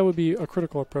 that would be a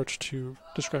critical approach to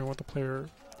describing what the player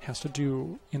has to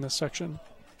do in this section.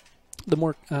 The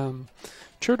more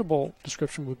charitable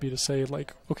description would be to say,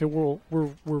 like, okay, we're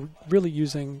really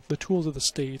using the tools of the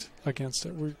state against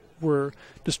it. We're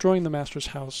destroying the master's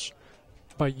house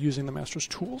by using the master's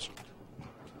tools.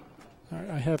 All right,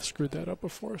 I have screwed that up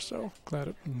before, so glad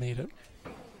it made it.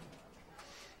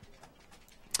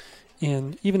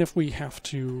 And even if we have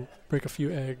to break a few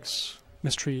eggs,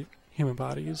 mistreat human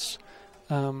bodies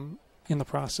in the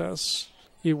process,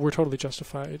 we're totally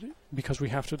justified because we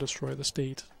have to destroy the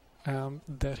state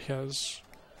that has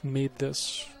made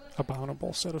this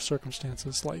abominable set of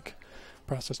circumstances, like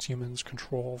processed humans,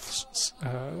 control,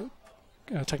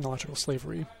 technological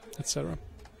slavery, etc.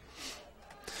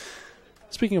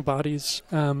 Speaking of bodies,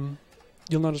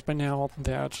 you'll notice by now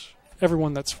that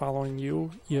everyone that's following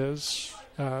you is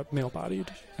male-bodied.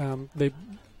 They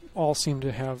all seem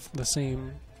to have the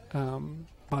same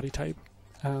body type.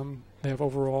 They have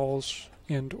overalls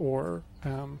and or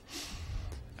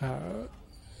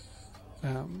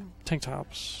tank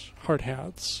tops, hard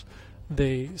hats.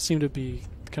 They seem to be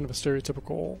kind of a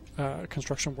stereotypical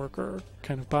construction worker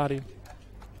kind of body.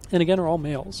 And again, are all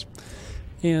males.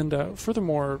 And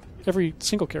furthermore, every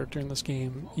single character in this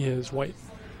game is white.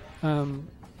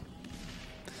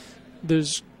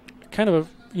 There's kind of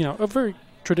a very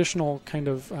traditional kind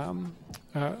of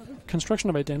construction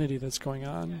of identity that's going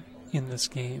on in this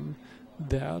game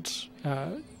that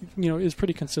is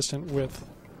pretty consistent with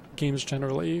games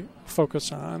generally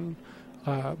focus on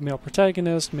male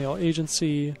protagonist, male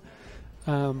agency,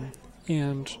 and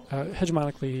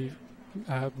hegemonically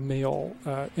male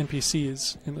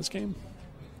NPCs in this game.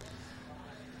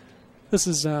 This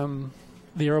is the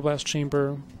Aeroblast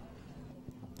chamber,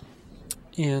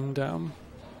 and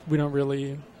we don't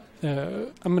really...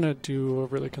 I'm going to do a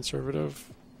really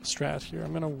conservative strat here.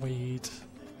 I'm going to wait.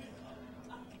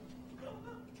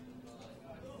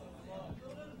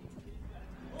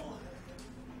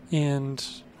 And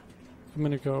I'm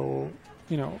going to go,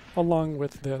 along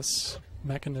with this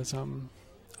mechanism.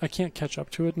 I can't catch up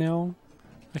to it now.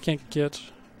 I can't get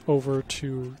over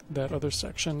to that other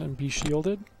section and be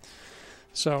shielded.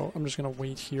 So I'm just going to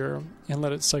wait here and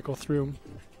let it cycle through.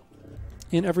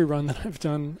 In every run that I've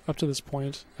done up to this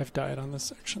point, I've died on this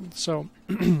section. So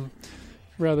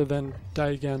rather than die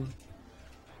again,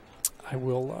 I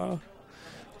will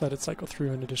let it cycle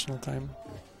through an additional time.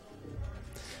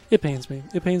 It pains me.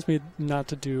 It pains me not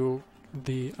to do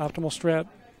the optimal strat,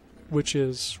 which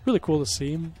is really cool to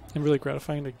see and really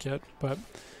gratifying to get, but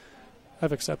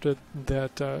I've accepted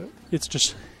that it's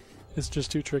just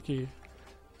too tricky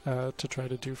to try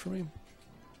to do for me.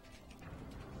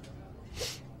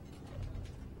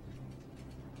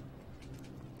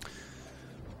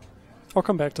 I'll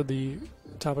come back to the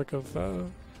topic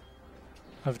of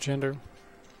gender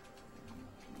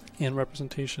and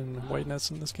representation and whiteness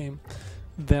in this game.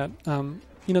 That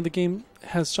the game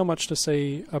has so much to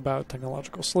say about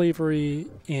technological slavery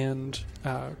and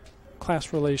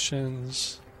class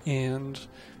relations and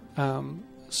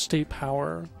state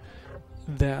power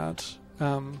that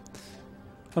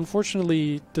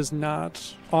unfortunately does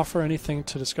not offer anything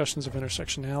to discussions of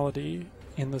intersectionality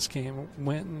in this game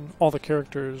when all the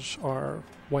characters are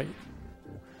white.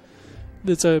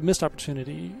 It's a missed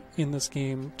opportunity in this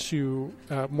game to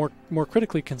more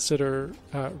critically consider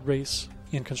race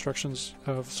in constructions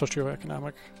of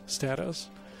socioeconomic status.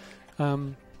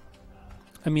 I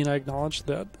acknowledge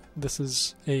that this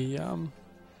is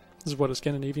what a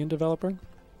Scandinavian developer,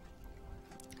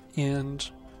 and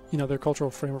their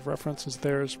cultural frame of reference is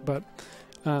theirs, but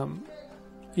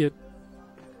it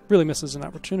really misses an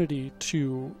opportunity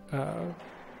to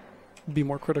be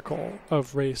more critical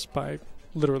of race by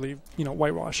literally,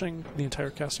 whitewashing the entire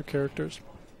cast of characters.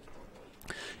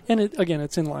 And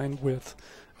it's in line with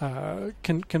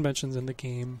conventions in the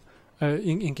game,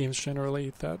 in games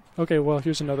generally, that, okay, well,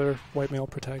 here's another white male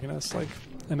protagonist. Like,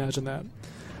 imagine that.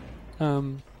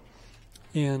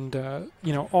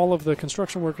 All of the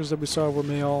construction workers that we saw were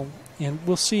male, and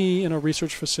we'll see in a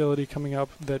research facility coming up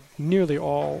that nearly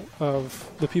all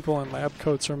of the people in lab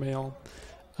coats are male.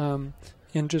 And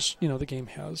just, the game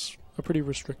has a pretty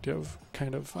restrictive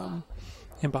kind of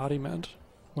embodiment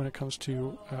when it comes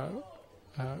to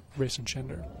race and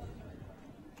gender.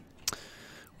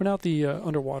 We're now at the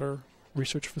underwater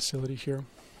research facility here.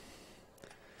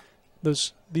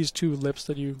 These two lips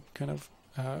that you kind of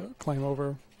climb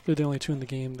over, they're the only two in the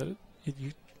game that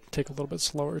you take a little bit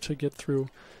slower to get through,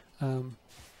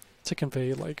 to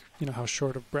convey, like, how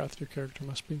short of breath your character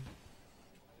must be.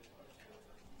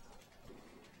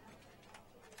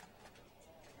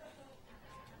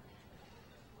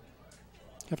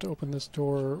 You have to open this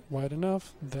door wide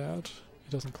enough that it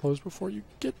doesn't close before you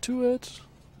get to it.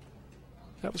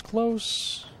 That was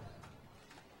close.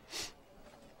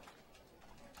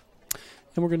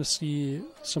 And we're going to see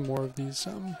some more of these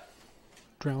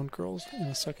drowned girls in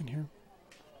a second here.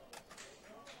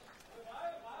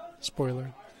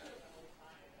 Spoiler.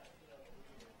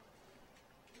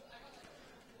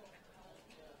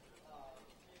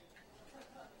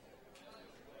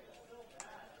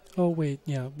 Oh wait,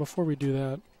 yeah, before we do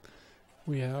that,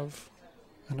 we have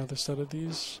another set of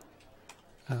these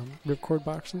ripcord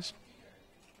boxes.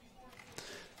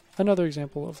 Another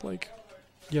example of, like,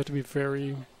 you have to be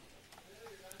very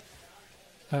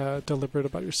deliberate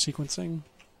about your sequencing.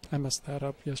 I messed that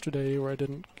up yesterday, where I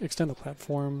didn't extend the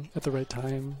platform at the right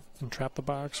time and trap the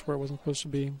box where it wasn't supposed to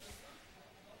be.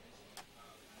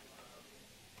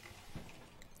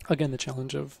 Again, the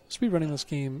challenge of speedrunning this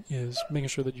game is making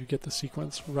sure that you get the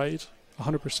sequence right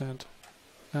 100%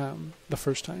 the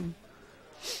first time.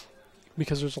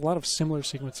 Because there's a lot of similar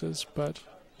sequences, but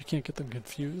you can't get them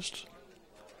confused.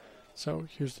 So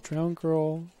here's the drowned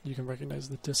girl. You can recognize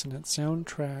the dissonant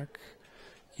soundtrack,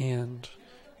 and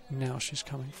now she's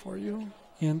coming for you.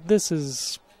 And this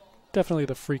is definitely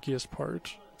the freakiest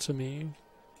part to me.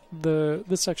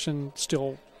 This section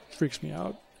still freaks me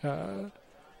out,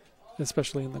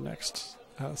 especially in the next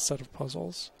set of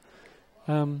puzzles.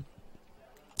 I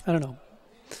don't know.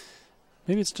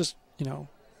 Maybe it's just,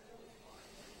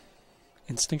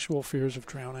 instinctual fears of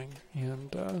drowning,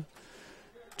 and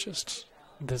just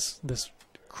this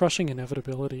crushing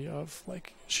inevitability of,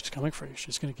 like, she's coming for you,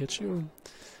 she's going to get you.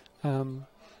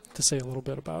 To say a little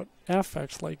bit about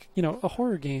affect, like, a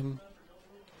horror game,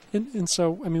 and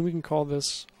so, I mean, we can call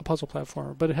this a puzzle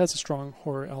platformer, but it has a strong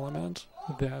horror element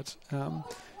that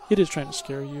it is trying to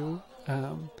scare you,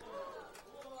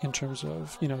 in terms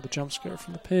of, the jump scare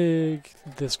from the pig,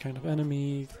 this kind of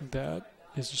enemy that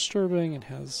is disturbing and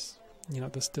has,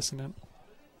 this dissonant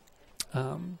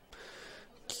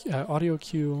audio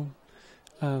cue,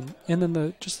 and then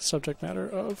the subject matter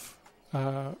of,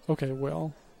 okay,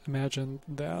 well, imagine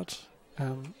that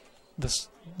this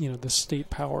state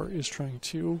power is trying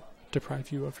to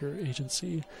deprive you of your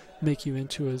agency, make you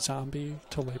into a zombie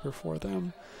to labor for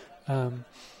them.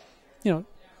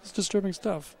 It's disturbing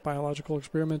stuff. Biological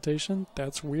experimentation,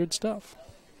 that's weird stuff.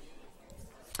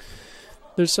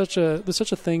 There's such a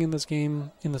thing in this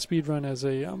game, in the speedrun, as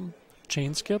a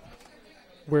chain skip,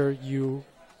 where you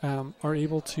are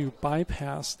able to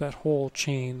bypass that whole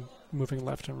chain moving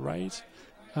left and right.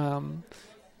 And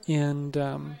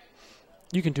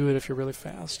you can do it if you're really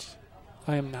fast.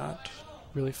 I am not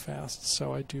really fast,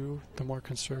 so I do the more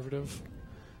conservative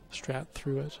strat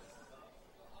through it.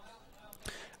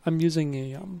 I'm using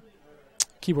a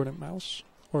keyboard and mouse,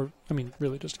 or, I mean,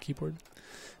 really just a keyboard.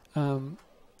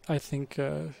 I think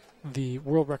the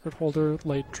world record holder,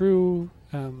 Light Drew,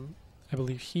 I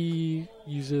believe he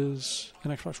uses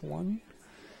an Xbox One,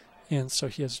 and so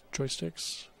he has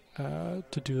joysticks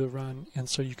to do the run, and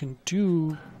so you can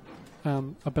do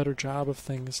a better job of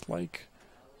things like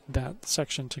that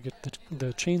section to get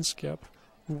the chain skip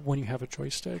when you have a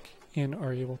joystick and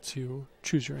are able to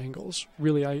choose your angles.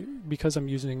 Really, because I'm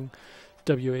using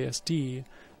WASD,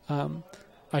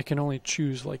 I can only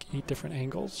choose like 8 different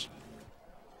angles,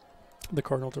 the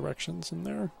cardinal directions and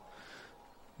their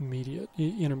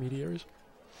intermediaries.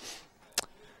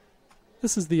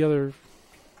 This is the other,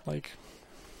 like,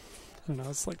 I don't know,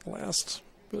 it's like the last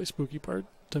really spooky part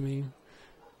to me.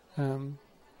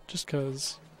 Just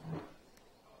because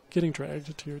getting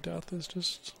dragged to your death is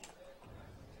just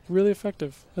really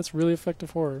effective. That's really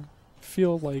effective horror.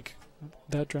 Feel like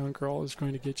that drowned girl is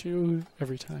going to get you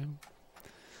every time.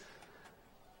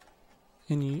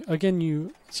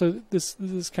 And so this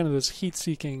is kind of this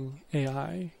heat-seeking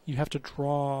AI. You have to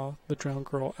draw the drowned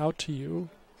girl out to you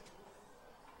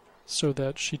so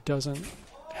that she doesn't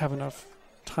have enough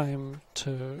time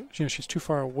to, she's too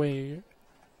far away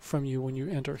from you when you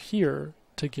enter here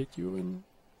to get you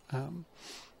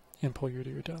and pull you to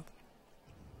your death.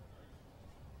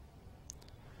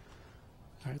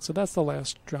 All right, so that's the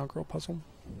last drowned girl puzzle.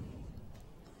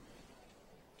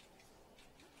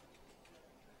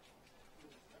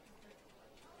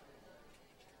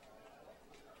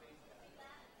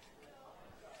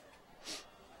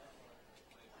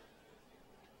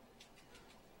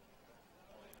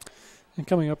 And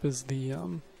coming up is the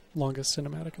longest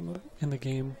cinematic in the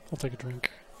game. I'll take a drink.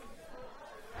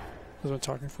 I've been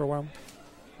talking for a while.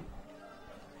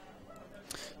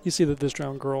 You see that this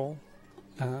drowned girl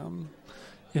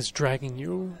is dragging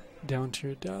you down to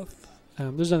your death.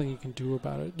 There's nothing you can do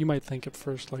about it. You might think at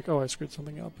first, like, oh, I screwed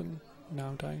something up and now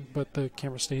I'm dying. But the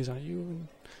camera stays on you and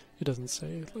it doesn't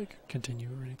say, like, continue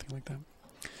or anything like that.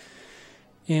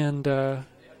 And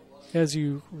as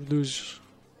you lose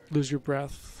your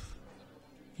breath,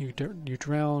 you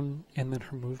drown, and then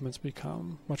her movements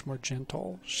become much more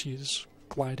gentle. She's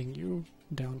gliding you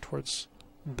down towards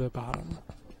the bottom.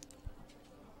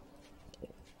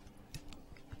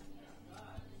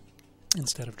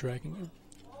 Instead of dragging you.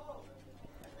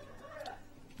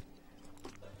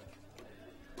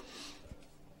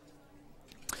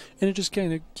 And it just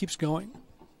kind of keeps going.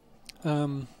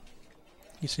 You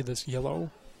see this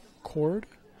yellow cord,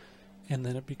 and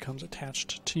then it becomes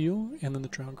attached to you, and then the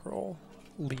drowned girl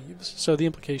leaves. So the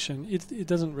implication, it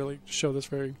doesn't really show this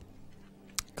very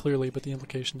clearly, but the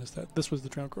implication is that this was the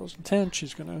drowned girl's intent.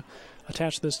 She's going to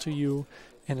attach this to you,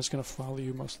 and it's going to follow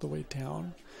you most of the way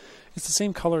down. It's the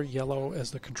same color yellow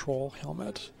as the control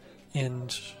helmet,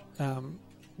 and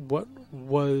what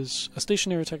was a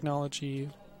stationary technology,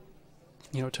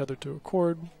 tethered to a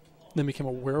cord, then became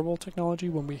a wearable technology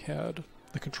when we had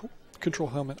the control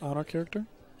helmet on our character,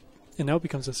 and now it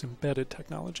becomes this embedded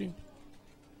technology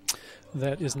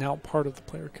that is now part of the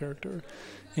player character.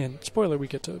 And spoiler, we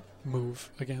get to move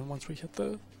again once we hit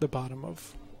the bottom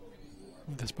of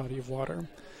this body of water.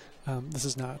 This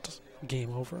is not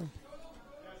game over.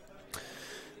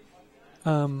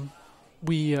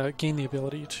 We gain the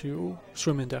ability to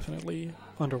swim indefinitely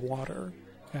underwater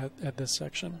at this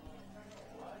section.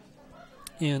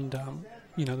 And,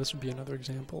 this would be another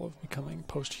example of becoming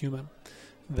post-human,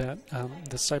 that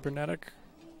the cybernetic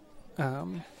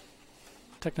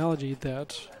technology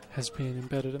that has been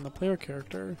embedded in the player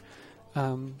character,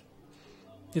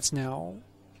 it's now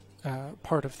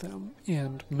part of them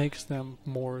and makes them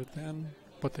more than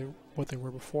what they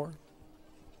were before.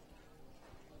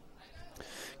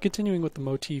 Continuing with the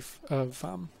motif of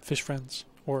fish friends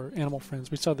or animal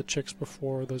friends, we saw the chicks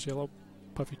before, those yellow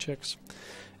puffy chicks.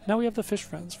 Now we have the fish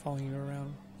friends following you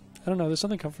around. I don't know, there's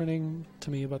something comforting to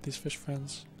me about these fish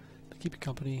friends. They keep you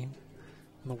company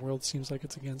when the world seems like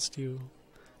it's against you.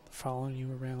 They're following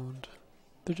you around.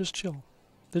 They're just chill.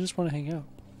 They just want to hang out.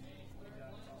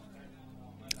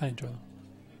 I enjoy them.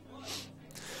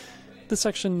 This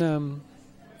section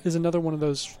is another one of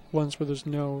those ones where there's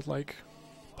no,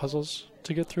 puzzles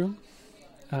to get through.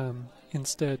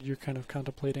 Instead, you're kind of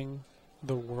contemplating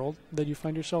the world that you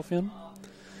find yourself in.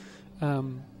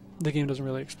 The game doesn't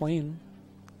really explain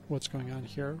what's going on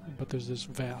here, but there's this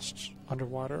vast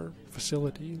underwater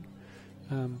facility.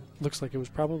 Looks like it was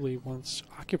probably once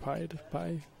occupied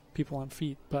by people on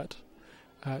feet, but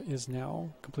is now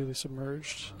completely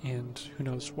submerged, and who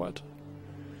knows what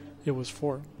it was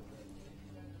for.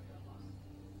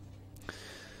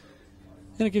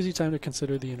 And it gives you time to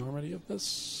consider the enormity of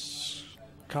this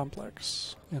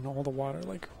complex and all the water.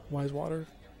 Like, why is water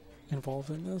involved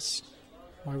in this?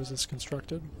 Why was this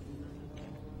constructed?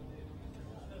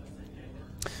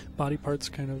 Body parts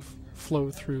kind of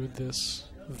flow through this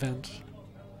vent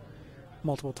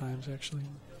multiple times, actually.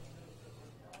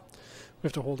 We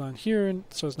have to hold on here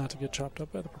so as not to get chopped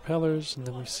up by the propellers, and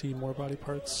then we see more body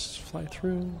parts fly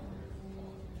through.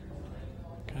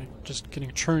 Kind of just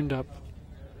getting churned up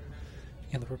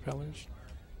in the propellers.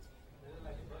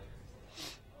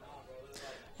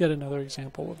 Yet another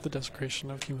example of the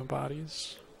desecration of human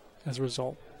bodies as a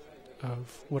result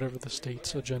of whatever the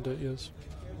state's agenda is.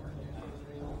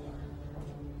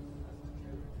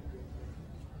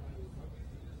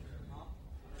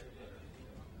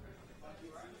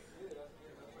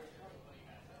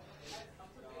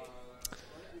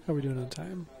 How are we doing on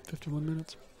time? 51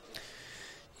 minutes.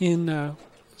 In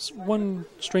one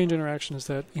strange interaction is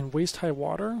that in waist-high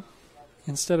water,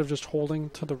 instead of just holding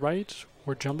to the right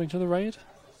or jumping to the right,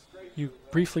 you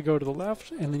briefly go to the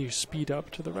left and then you speed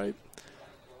up to the right.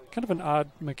 kind of an odd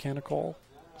mechanical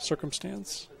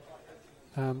circumstance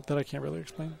that I can't really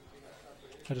explain.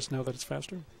 I just know that it's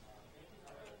faster.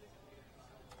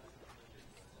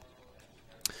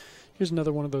 Here's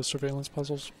another one of those surveillance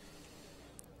puzzles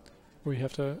where you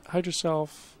have to hide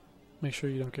yourself, make sure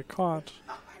you don't get caught,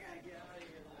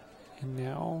 and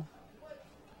now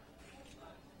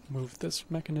move this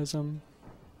mechanism.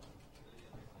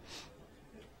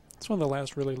 It's one of the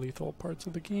last really lethal parts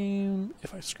of the game.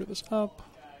 If I screw this up.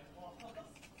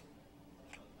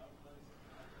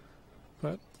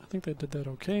 But I think they did that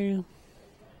okay.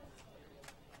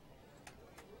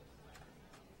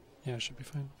 Yeah, it should be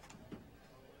fine.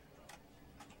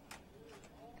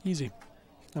 Easy.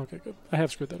 Okay, good. I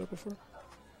have screwed that up before.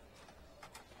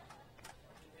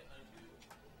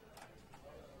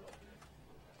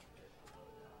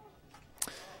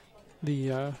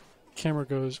 The camera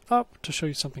goes up to show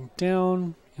you something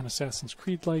down. In Assassin's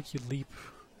Creed-like, you leap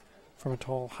from a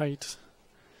tall height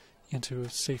into a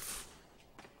safe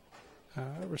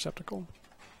receptacle.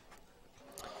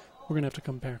 We're going to have to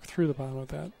come back through the bottom of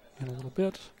that in a little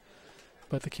bit,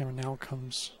 but the camera now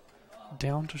comes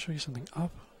down to show you something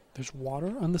up. There's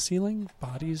water on the ceiling,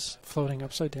 bodies floating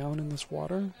upside down in this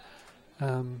water.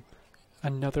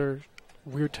 Another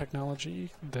weird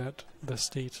technology that the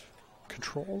state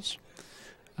controls.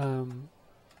 I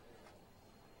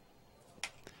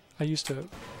used to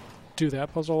do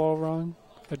that puzzle all wrong.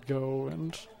 I'd go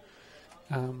and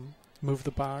move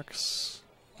the box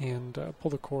and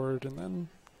pull the cord and then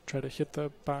try to hit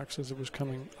the box as it was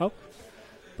coming up.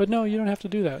 But no, you don't have to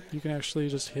do that. You can actually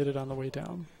just hit it on the way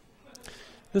down.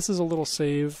 This is a little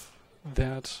save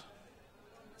that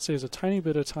saves a tiny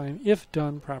bit of time if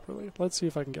done properly. Let's see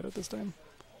if I can get it this time.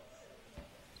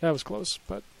 That was close,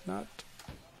 but not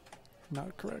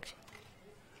correct.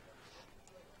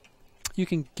 You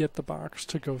can get the box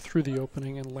to go through the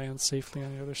opening and land safely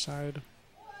on the other side.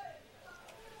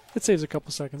 It saves a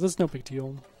couple seconds. It's no big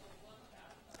deal.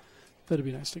 But it'd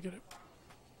be nice to get it.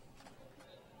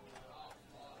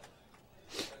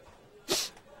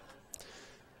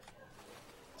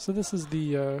 So this is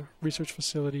the research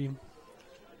facility.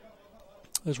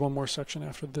 There's one more section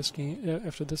after this game.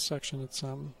 After this section, it's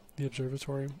the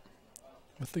observatory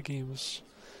with the game's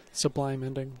sublime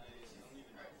ending.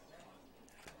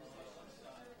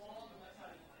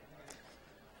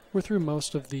 We're through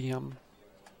most of the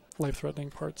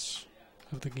life-threatening parts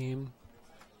of the game.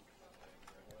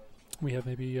 We have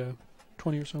maybe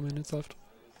 20 or so minutes left.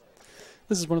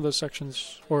 This is one of those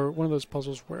sections, or one of those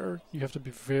puzzles where you have to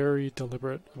be very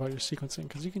deliberate about your sequencing,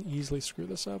 because you can easily screw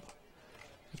this up.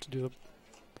 You have to do the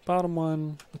bottom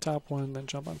one, the top one, then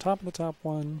jump on top of the top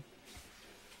one.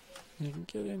 And you can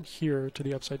get in here to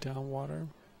the upside-down water.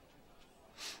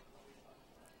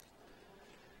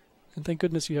 And thank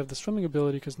goodness you have the swimming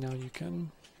ability, because now you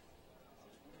can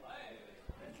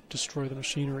destroy the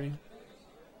machinery.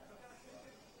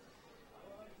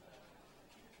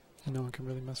 And no one can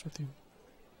really mess with you.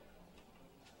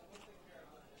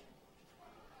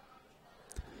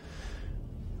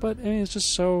 But I mean, it's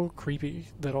just so creepy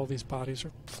that all these bodies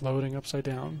are floating upside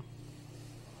down.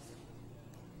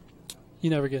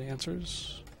 You never get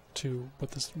answers to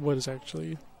what is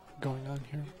actually going on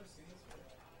here.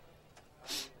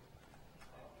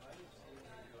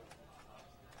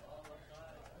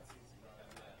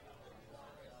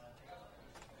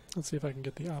 Let's see if I can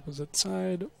get the opposite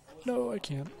side. No, I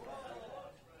can't.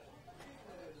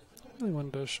 I really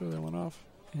wanted to show that one off.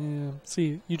 Yeah.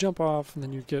 See, you jump off and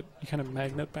then you kind of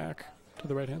magnet back to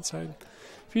the right-hand side.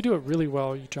 If you do it really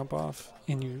well, you jump off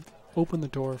and you open the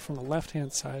door from the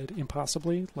left-hand side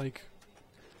impossibly, like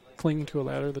clinging to a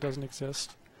ladder that doesn't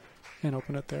exist, and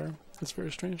open it there. It's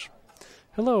very strange.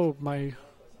 Hello, my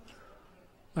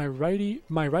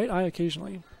right eye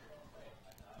occasionally.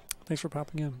 Thanks for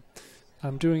popping in.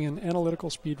 I'm doing an analytical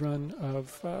speedrun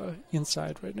of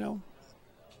Inside right now.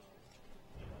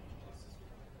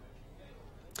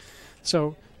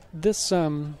 So this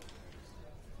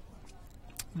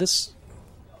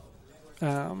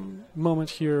moment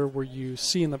here where you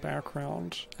see in the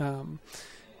background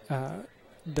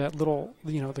that little,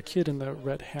 the kid in the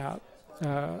red hat.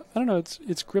 I don't know.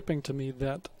 It's gripping to me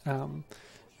that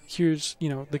here's,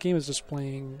 the game is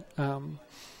displaying,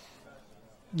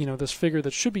 this figure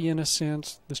that should be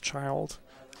innocent, this child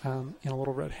in a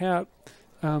little red hat,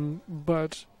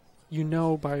 but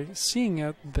by seeing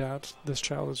it that this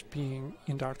child is being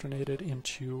indoctrinated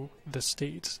into the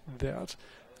state that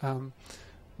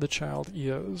the child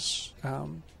is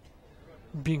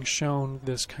being shown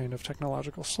this kind of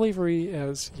technological slavery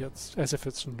as if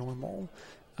it's normal.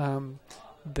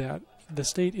 That the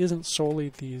state isn't solely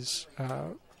these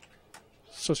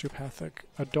sociopathic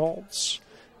adults,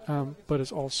 but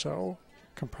is also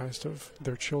comprised of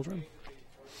their children.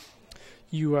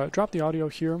 You drop the audio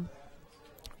here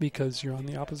because you're on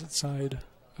the opposite side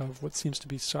of what seems to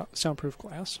be soundproof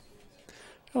glass.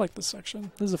 I like this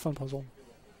section. This is a fun puzzle.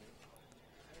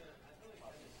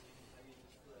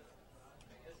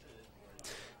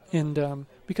 And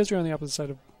because you're on the opposite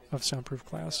side of soundproof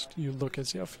glass, you look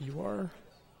as if you are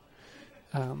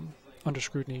under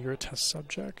scrutiny. You're a test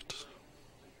subject.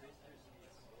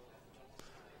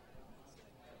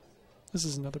 This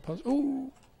is another puzzle.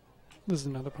 Oh, this is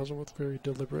another puzzle with very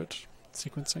deliberate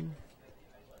sequencing.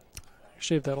 I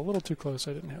shaved that a little too close.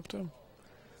 I didn't have to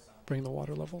bring the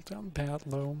water level down that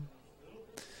low.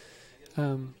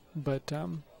 You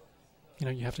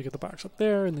know, you have to get the box up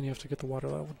there, and then you have to get the water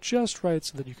level just right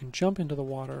so that you can jump into the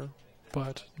water,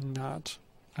 but not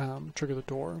trigger the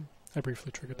door. I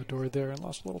briefly triggered the door there and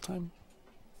lost a little time.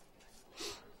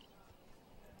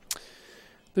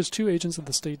 There's 2 agents of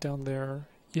the state down there.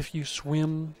 If you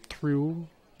swim through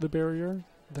the barrier,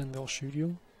 then they'll shoot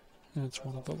you, and it's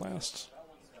one of the last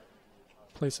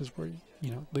places where,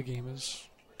 you know, the game is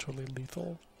totally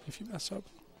lethal if you mess up.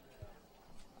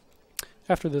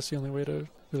 After this, the only way to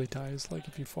really die is like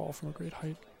if you fall from a great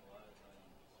height.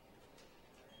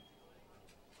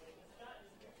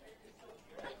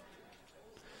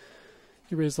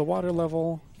 You raise the water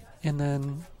level, and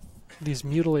then these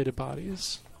mutilated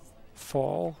bodies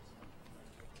fall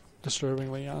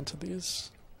disturbingly onto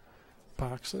these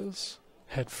boxes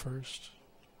head first.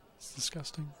 It's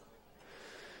disgusting.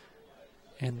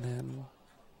 And then,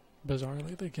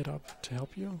 bizarrely, they get up to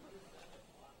help you.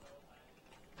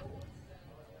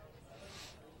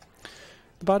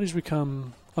 The bodies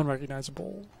become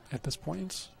unrecognizable at this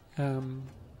point.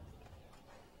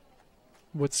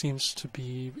 What seems to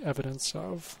be evidence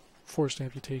of forced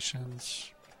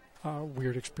amputations,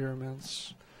 weird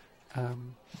experiments,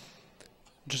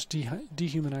 just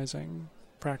dehumanizing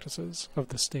practices of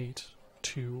the state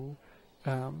to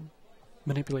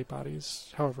manipulate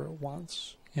bodies however it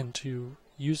wants and to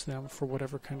use them for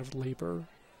whatever kind of labor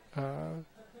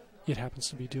it happens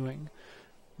to be doing.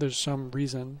 There's some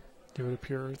reason it would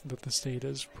appear that the state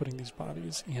is putting these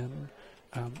bodies in,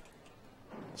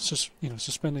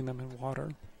 suspending them in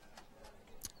water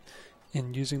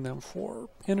and using them for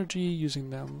energy, using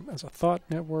them as a thought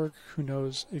network. Who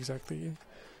knows exactly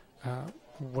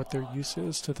what their use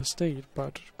is to the state,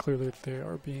 but clearly they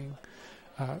are being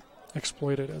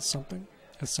exploited as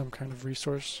some kind of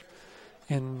resource.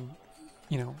 And,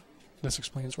 you know, this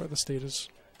explains why the state is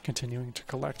continuing to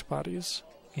collect bodies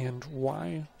and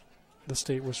why the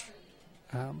state was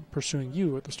pursuing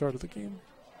you at the start of the game.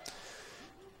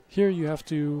 Here you have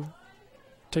to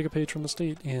take a page from the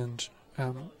state and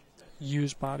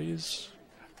use bodies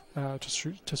to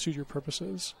suit your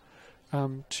purposes,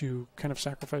 to kind of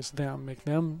sacrifice them, make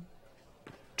them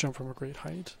jump from a great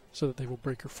height so that they will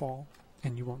break your fall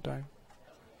and you won't die.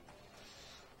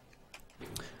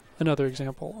 Another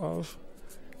example of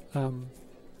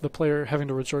the player having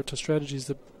to resort to strategies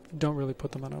that don't really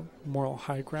put them on a moral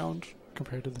high ground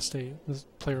compared to the state. The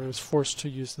player is forced to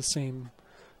use the same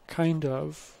kind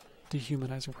of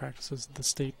dehumanizing practices that the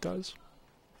state does.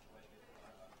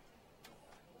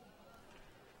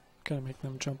 Kind of make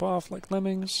them jump off like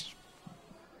lemmings.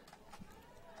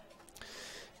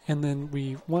 And then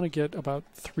we want to get about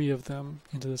 3 of them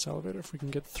into this elevator. If we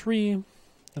can get 3,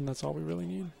 then that's all we really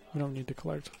need. We don't need to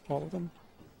collect all of them.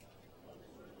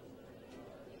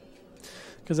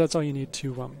 Because that's all you need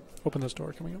to open this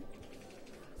door coming up.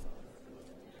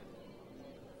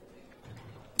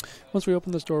 Once we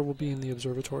open this door, we'll be in the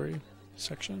observatory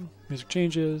section. Music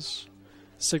changes,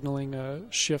 signaling a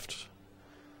shift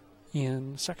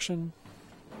in section.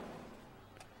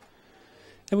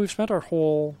 And we've spent our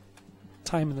whole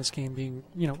time in this game being,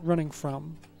 running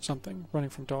from something, running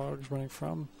from dogs, running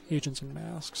from agents in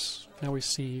masks. Now we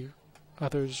see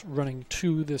others running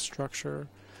to this structure,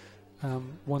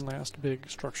 one last big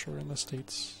structure in the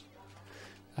state's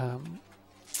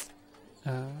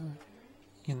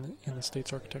in the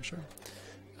state's architecture,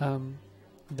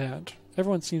 that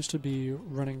everyone seems to be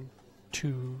running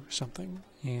to something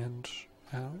and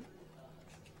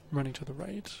running to the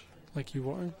right, like you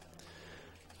are.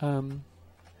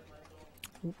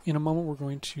 In a moment, we're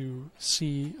going to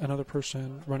see another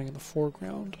person running in the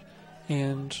foreground,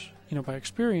 and by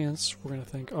experience, we're going to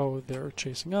think, "Oh, they're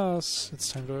chasing us.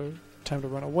 It's time to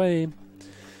run away."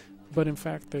 But in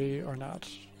fact, they are not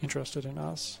interested in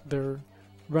us. They're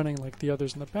running like the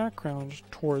others in the background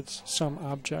towards some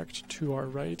object to our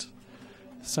right.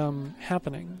 Some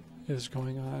happening is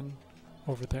going on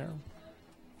over there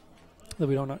that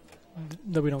we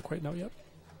don't quite know yet.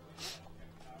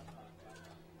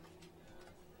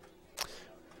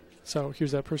 So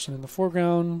here's that person in the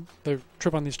foreground. They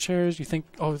trip on these chairs. You think,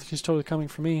 oh, he's totally coming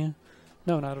for me.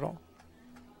 No, not at all.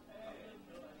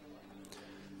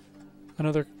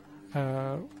 Another,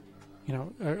 a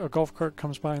golf cart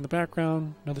comes by in the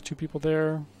background. Another two people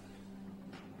there.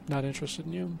 Not interested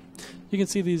in you. You can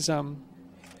see these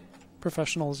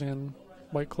professionals in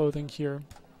white clothing here.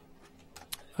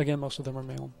 Again, most of them are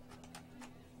male.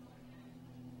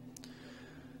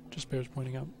 Just bears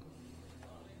pointing out.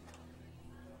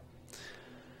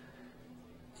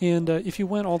 And if you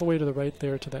went all the way to the right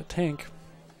there to that tank,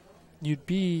 you'd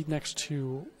be next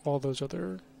to all those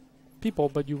other people,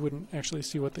 but you wouldn't actually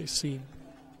see what they see.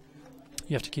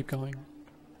 You have to keep going.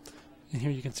 And here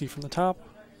you can see from the top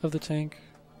of the tank,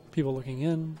 people looking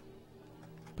in,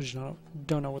 but you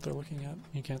don't know what they're looking at.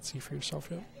 You can't see for yourself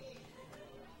yet.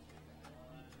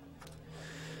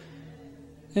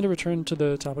 And to return to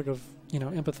the topic of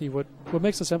empathy, what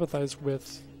makes us empathize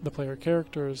with the player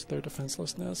characters, their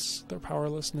defenselessness, their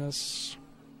powerlessness,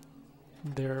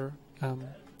 their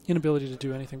inability to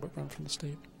do anything but run from the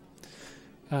state.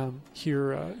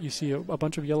 Here you see a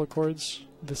bunch of yellow chords.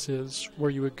 This is where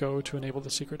you would go to enable the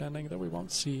secret ending that we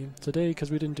won't see today because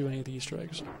we didn't do any of the Easter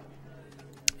eggs.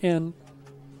 And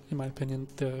in my opinion,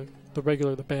 the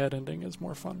bad ending is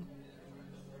more fun.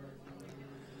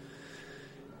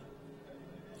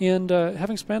 And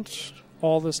having spent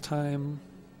all this time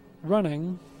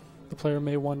running, the player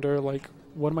may wonder, like,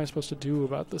 what am I supposed to do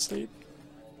about the state?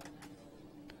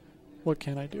 What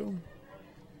can I do?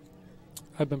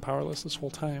 I've been powerless this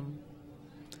whole time.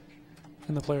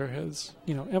 And the player has,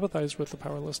 empathized with the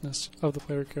powerlessness of the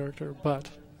player character,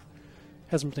 but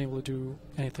hasn't been able to do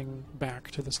anything back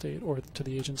to the state or to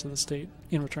the agents of the state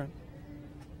in return.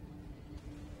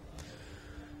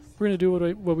 We're going to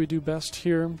do what we do best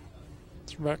here.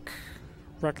 Let's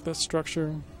wreck this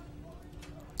structure,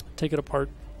 take it apart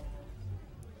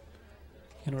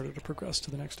in order to progress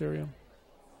to the next area.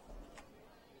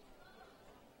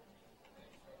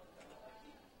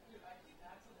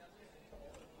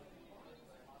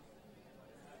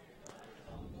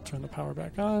 Turn the power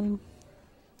back on,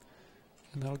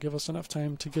 and that'll give us enough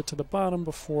time to get to the bottom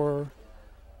before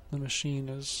the machine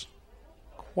is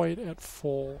quite at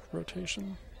full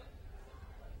rotation.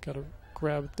 Gotta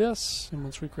grab this, and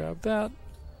once we grab that,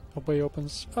 a way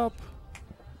opens up.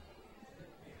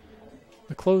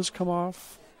 The clothes come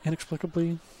off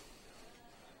inexplicably,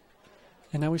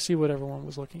 and now we see what everyone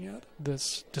was looking at.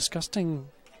 This disgusting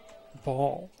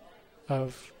ball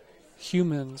of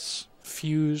humans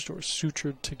fused or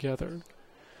sutured together.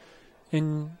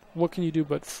 And what can you do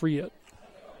but free it?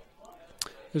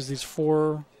 There's these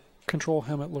 4 control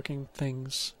helmet looking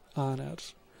things on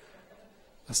it,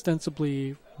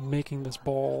 ostensibly making this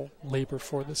ball labor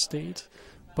for the state.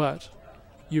 But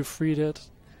you've freed it,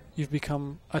 you've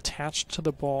become attached to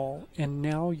the ball, and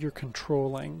now you're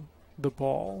controlling the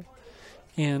ball.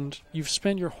 And you've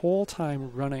spent your whole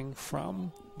time running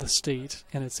from the state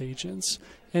and its agents,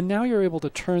 and now you're able to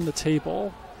turn the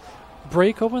table,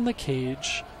 break open the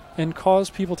cage, and cause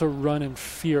people to run in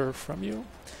fear from you.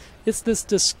 It's this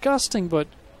disgusting but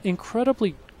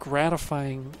incredibly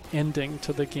gratifying ending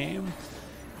to the game.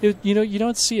 You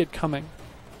don't see it coming.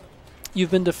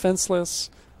 You've been defenseless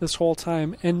this whole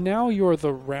time, and now you're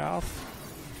the wrath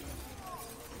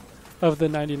of the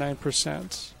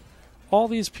 99%. All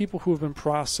these people who have been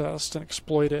processed and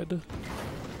exploited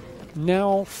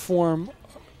now form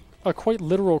a quite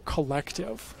literal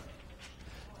collective.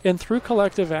 And through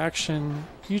collective action,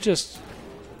 you just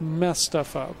mess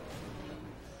stuff up.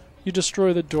 You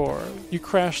destroy the door. You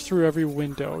crash through every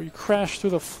window. You crash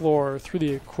through the floor, through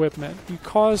the equipment. You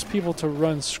cause people to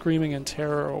run screaming in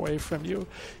terror away from you.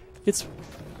 It's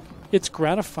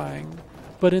gratifying,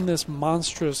 but in this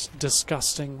monstrous,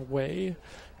 disgusting way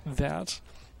that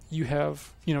you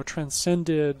have,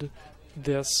 transcended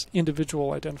this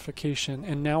individual identification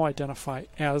and now identify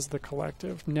as the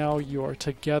collective. Now you're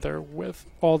together with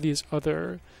all these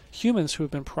other humans who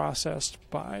have been processed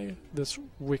by this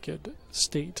wicked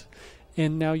state.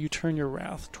 And now you turn your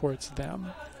wrath towards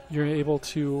them. You're able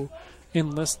to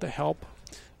enlist the help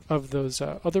of those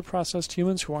other processed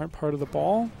humans who aren't part of the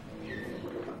ball.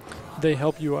 They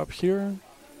help you up here.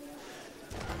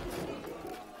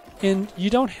 And you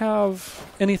don't have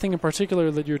anything in particular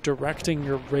that you're directing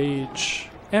your rage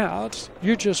at.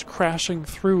 You're just crashing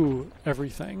through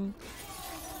everything.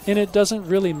 And it doesn't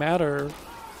really matter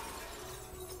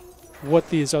what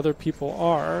these other people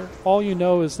are. All you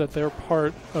know is that they're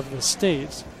part of the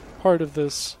state, part of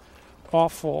this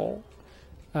awful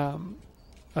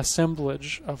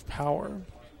assemblage of power.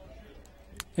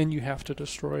 And you have to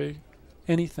destroy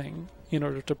anything in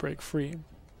order to break free.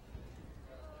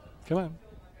 Come on.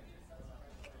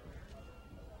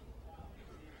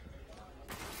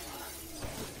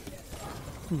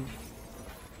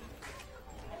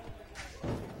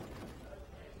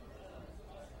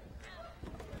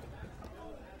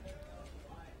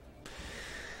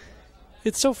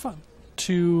 It's so fun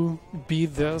to be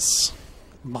this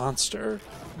monster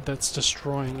that's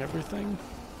destroying everything.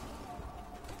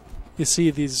 You see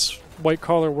these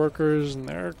white-collar workers in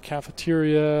their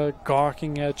cafeteria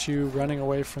gawking at you, running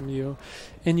away from you,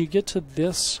 and you get to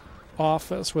this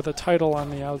office with a title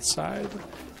on the outside,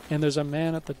 and there's a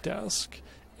man at the desk,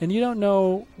 and you don't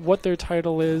know what their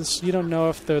title is, you don't know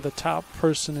if they're the top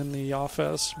person in the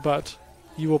office, but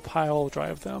you will pile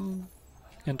drive them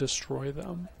and destroy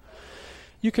them.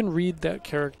 You can read that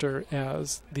character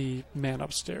as the man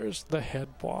upstairs, the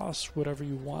head boss, whatever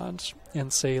you want,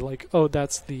 and say like, oh,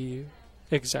 that's the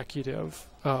executive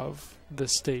of the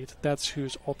state. That's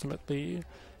who's ultimately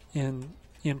in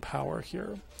power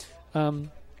here. That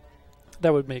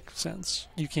would make sense.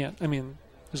 You can't, I mean,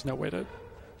 there's no way to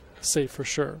say for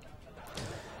sure.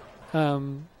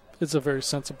 It's a very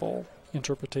sensible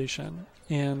interpretation.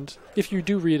 And if you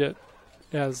do read it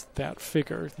as that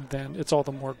figure, then it's all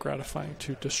the more gratifying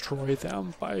to destroy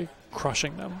them by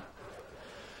crushing them.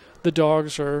 The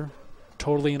dogs are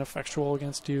totally ineffectual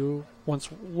against you.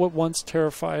 What once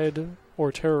terrified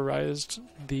or terrorized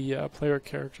the player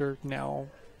character, now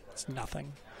it's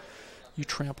nothing. You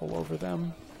trample over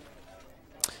them.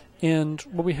 And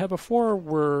what we had before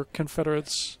were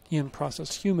Confederates in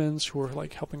processed humans who were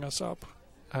like helping us up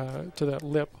to that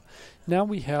lip. Now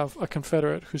we have a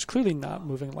Confederate who's clearly not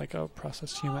moving like a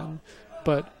processed human,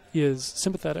 but is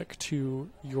sympathetic to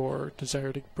your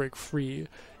desire to break free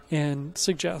and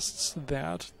suggests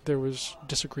that there was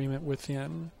disagreement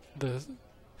within the...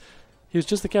 He was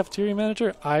just the cafeteria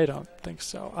manager? I don't think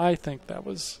so. I think that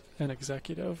was an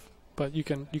executive, but you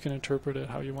can interpret it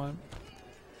how you want.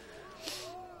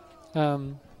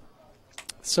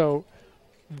 So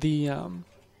the...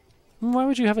 why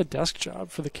would you have a desk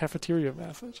job for the cafeteria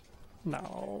method?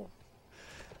 No.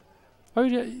 Why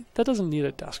would you, that doesn't need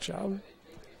a desk job.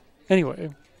 Anyway,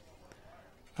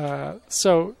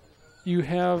 so you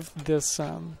have this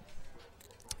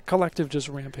collective just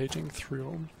rampaging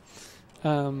through,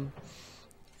 and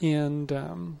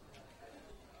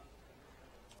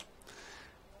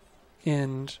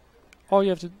all you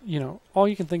have to, all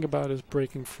you can think about is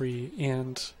breaking free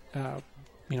and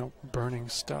burning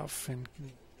stuff and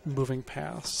moving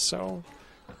past. So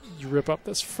you rip up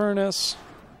this furnace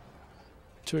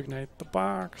to ignite the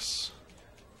box.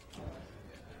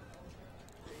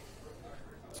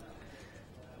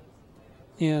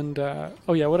 And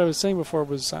what I was saying before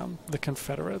was the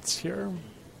Confederates here.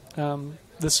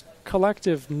 This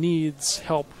collective needs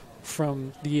help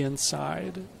from the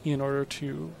inside in order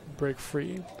to break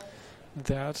free.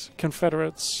 That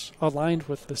Confederates aligned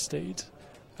with the state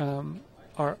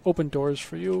are open doors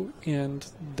for you, and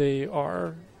they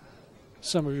are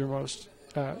some of your most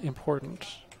important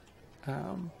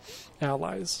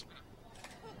allies.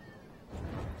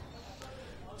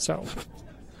 So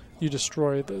you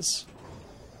destroy this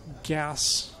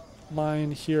gas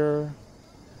line here.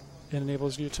 It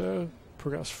enables you to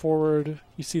progress forward.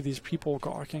 You see these people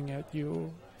gawking at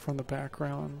you from the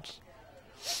background.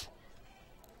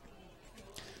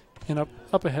 And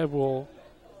up ahead we'll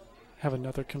have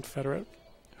another Confederate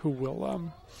who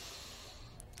will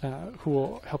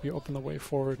help you open the way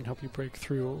forward and help you break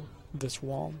through this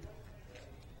wall.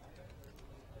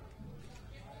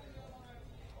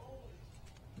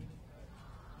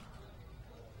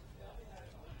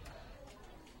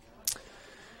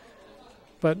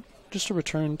 But just to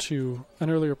return to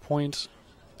an earlier point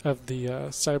of the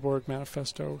Cyborg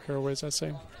Manifesto Haraway's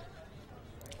essay,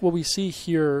 what we see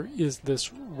here is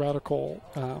this radical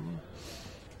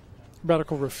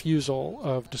refusal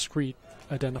of discrete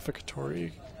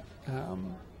identificatory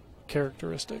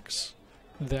characteristics,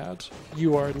 that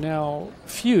you are now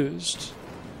fused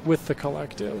with the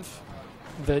collective,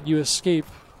 that you escape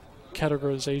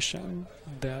categorization,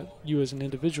 that you as an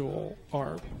individual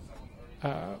are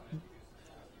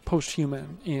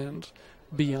post-human and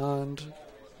beyond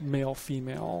male,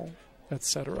 female,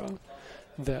 etc.,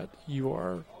 that you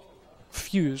are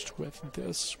fused with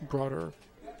this broader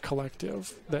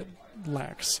collective that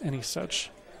lacks any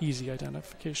such easy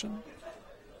identification.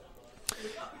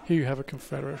 Here you have a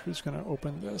Confederate who's going to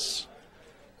open this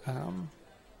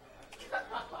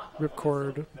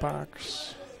ripcord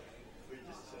box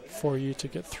for you to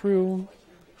get through,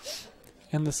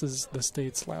 and this is the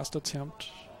state's last attempt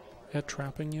at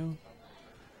trapping you.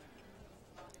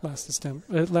 Last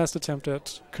attempt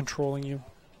at controlling you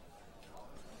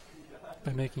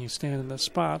by making you stand in this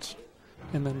spot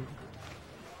and then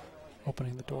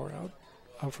opening the door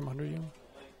out from under you.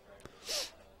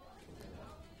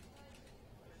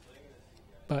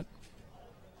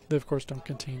 They, of course, don't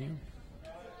contain you.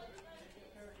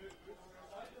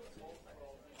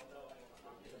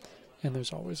 And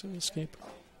there's always an escape.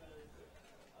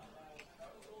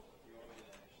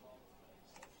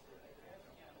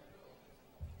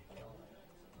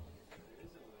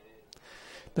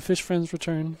 The fish friends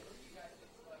return.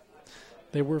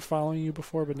 They were following you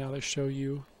before, but now they show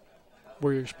you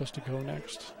where you're supposed to go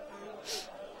next.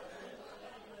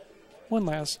 One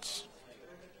last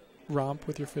romp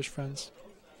with your fish friends.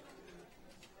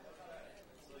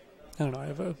 I don't know, I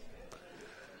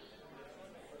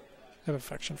have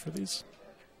affection for these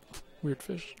weird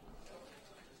fish.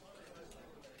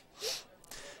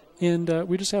 And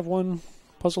we just have one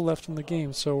puzzle left in the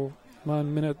game, so I'm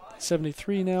on minute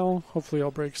 73 now. Hopefully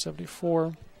I'll break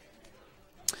 74.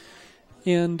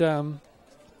 And,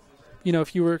 you know,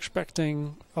 if you were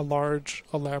expecting a large,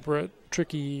 elaborate,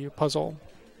 tricky puzzle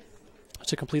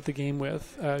to complete the game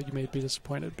with, you may be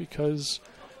disappointed, because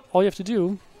all you have to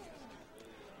do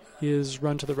is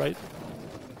run to the right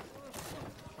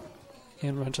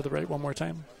and run to the right one more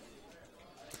time.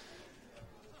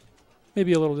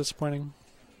 Maybe a little disappointing,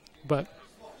 but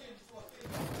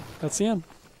that's the end.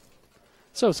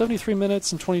 So 73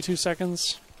 minutes and 22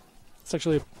 seconds. It's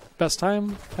actually a best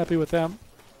time. Happy with that.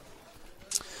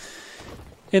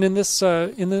 And in this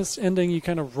ending, you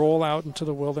kind of roll out into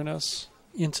the wilderness,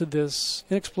 into this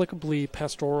inexplicably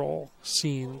pastoral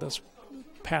scene, this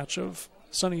patch of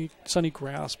sunny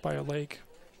grass by a lake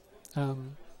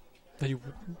that you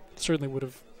certainly would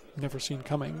have never seen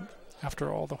coming after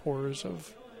all the horrors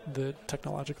of the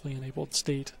technologically enabled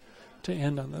state to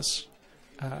end on this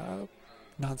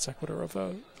non sequitur of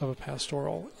a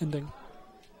pastoral ending.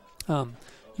 You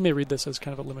may read this as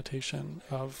kind of a limitation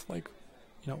of, like,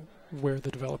 you know, where the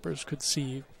developers could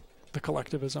see the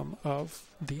collectivism of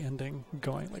the ending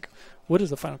going. Like, what is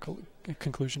the final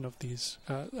conclusion of these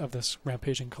of this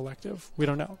rampaging collective? We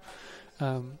don't know.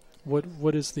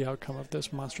 What is the outcome of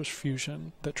this monstrous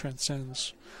fusion that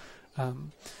transcends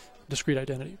discrete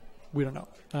identity? We don't know.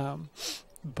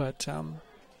 But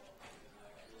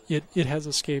it has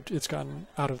escaped. It's gotten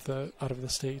out of the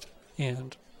state,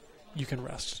 and you can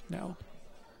rest now.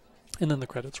 And then the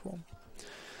credits roll.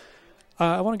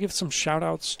 I want to give some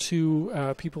shout-outs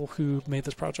to people who made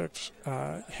this project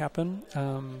happen.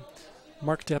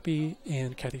 Mark Deppy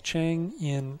and Kathy Chang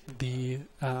in the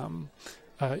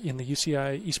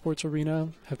UCI esports arena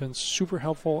have been super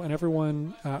helpful, and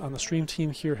everyone on the stream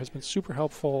team here has been super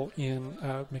helpful in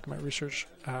making my research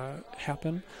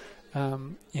happen,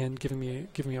 and giving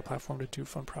me a platform to do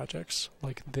fun projects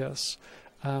like this.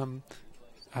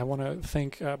 I want to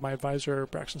thank my advisor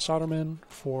Braxton Soderman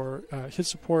for his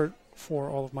support for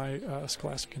all of my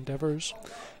scholastic endeavors,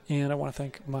 and I want to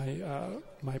thank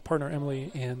my partner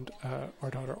Emily and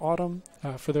our daughter Autumn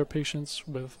for their patience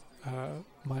with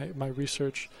my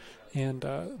research and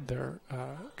their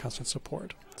constant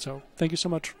support. So thank you so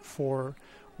much for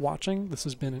watching. This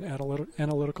has been an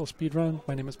analytical speedrun.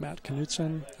 My name is Matt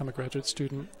Knutson. I'm a graduate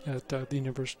student at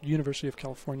the University of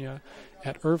California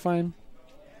at Irvine.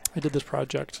 I did this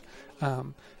project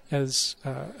as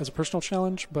a personal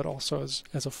challenge, but also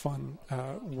as a fun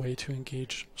way to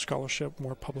engage scholarship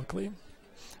more publicly.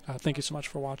 Thank you so much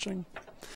for watching.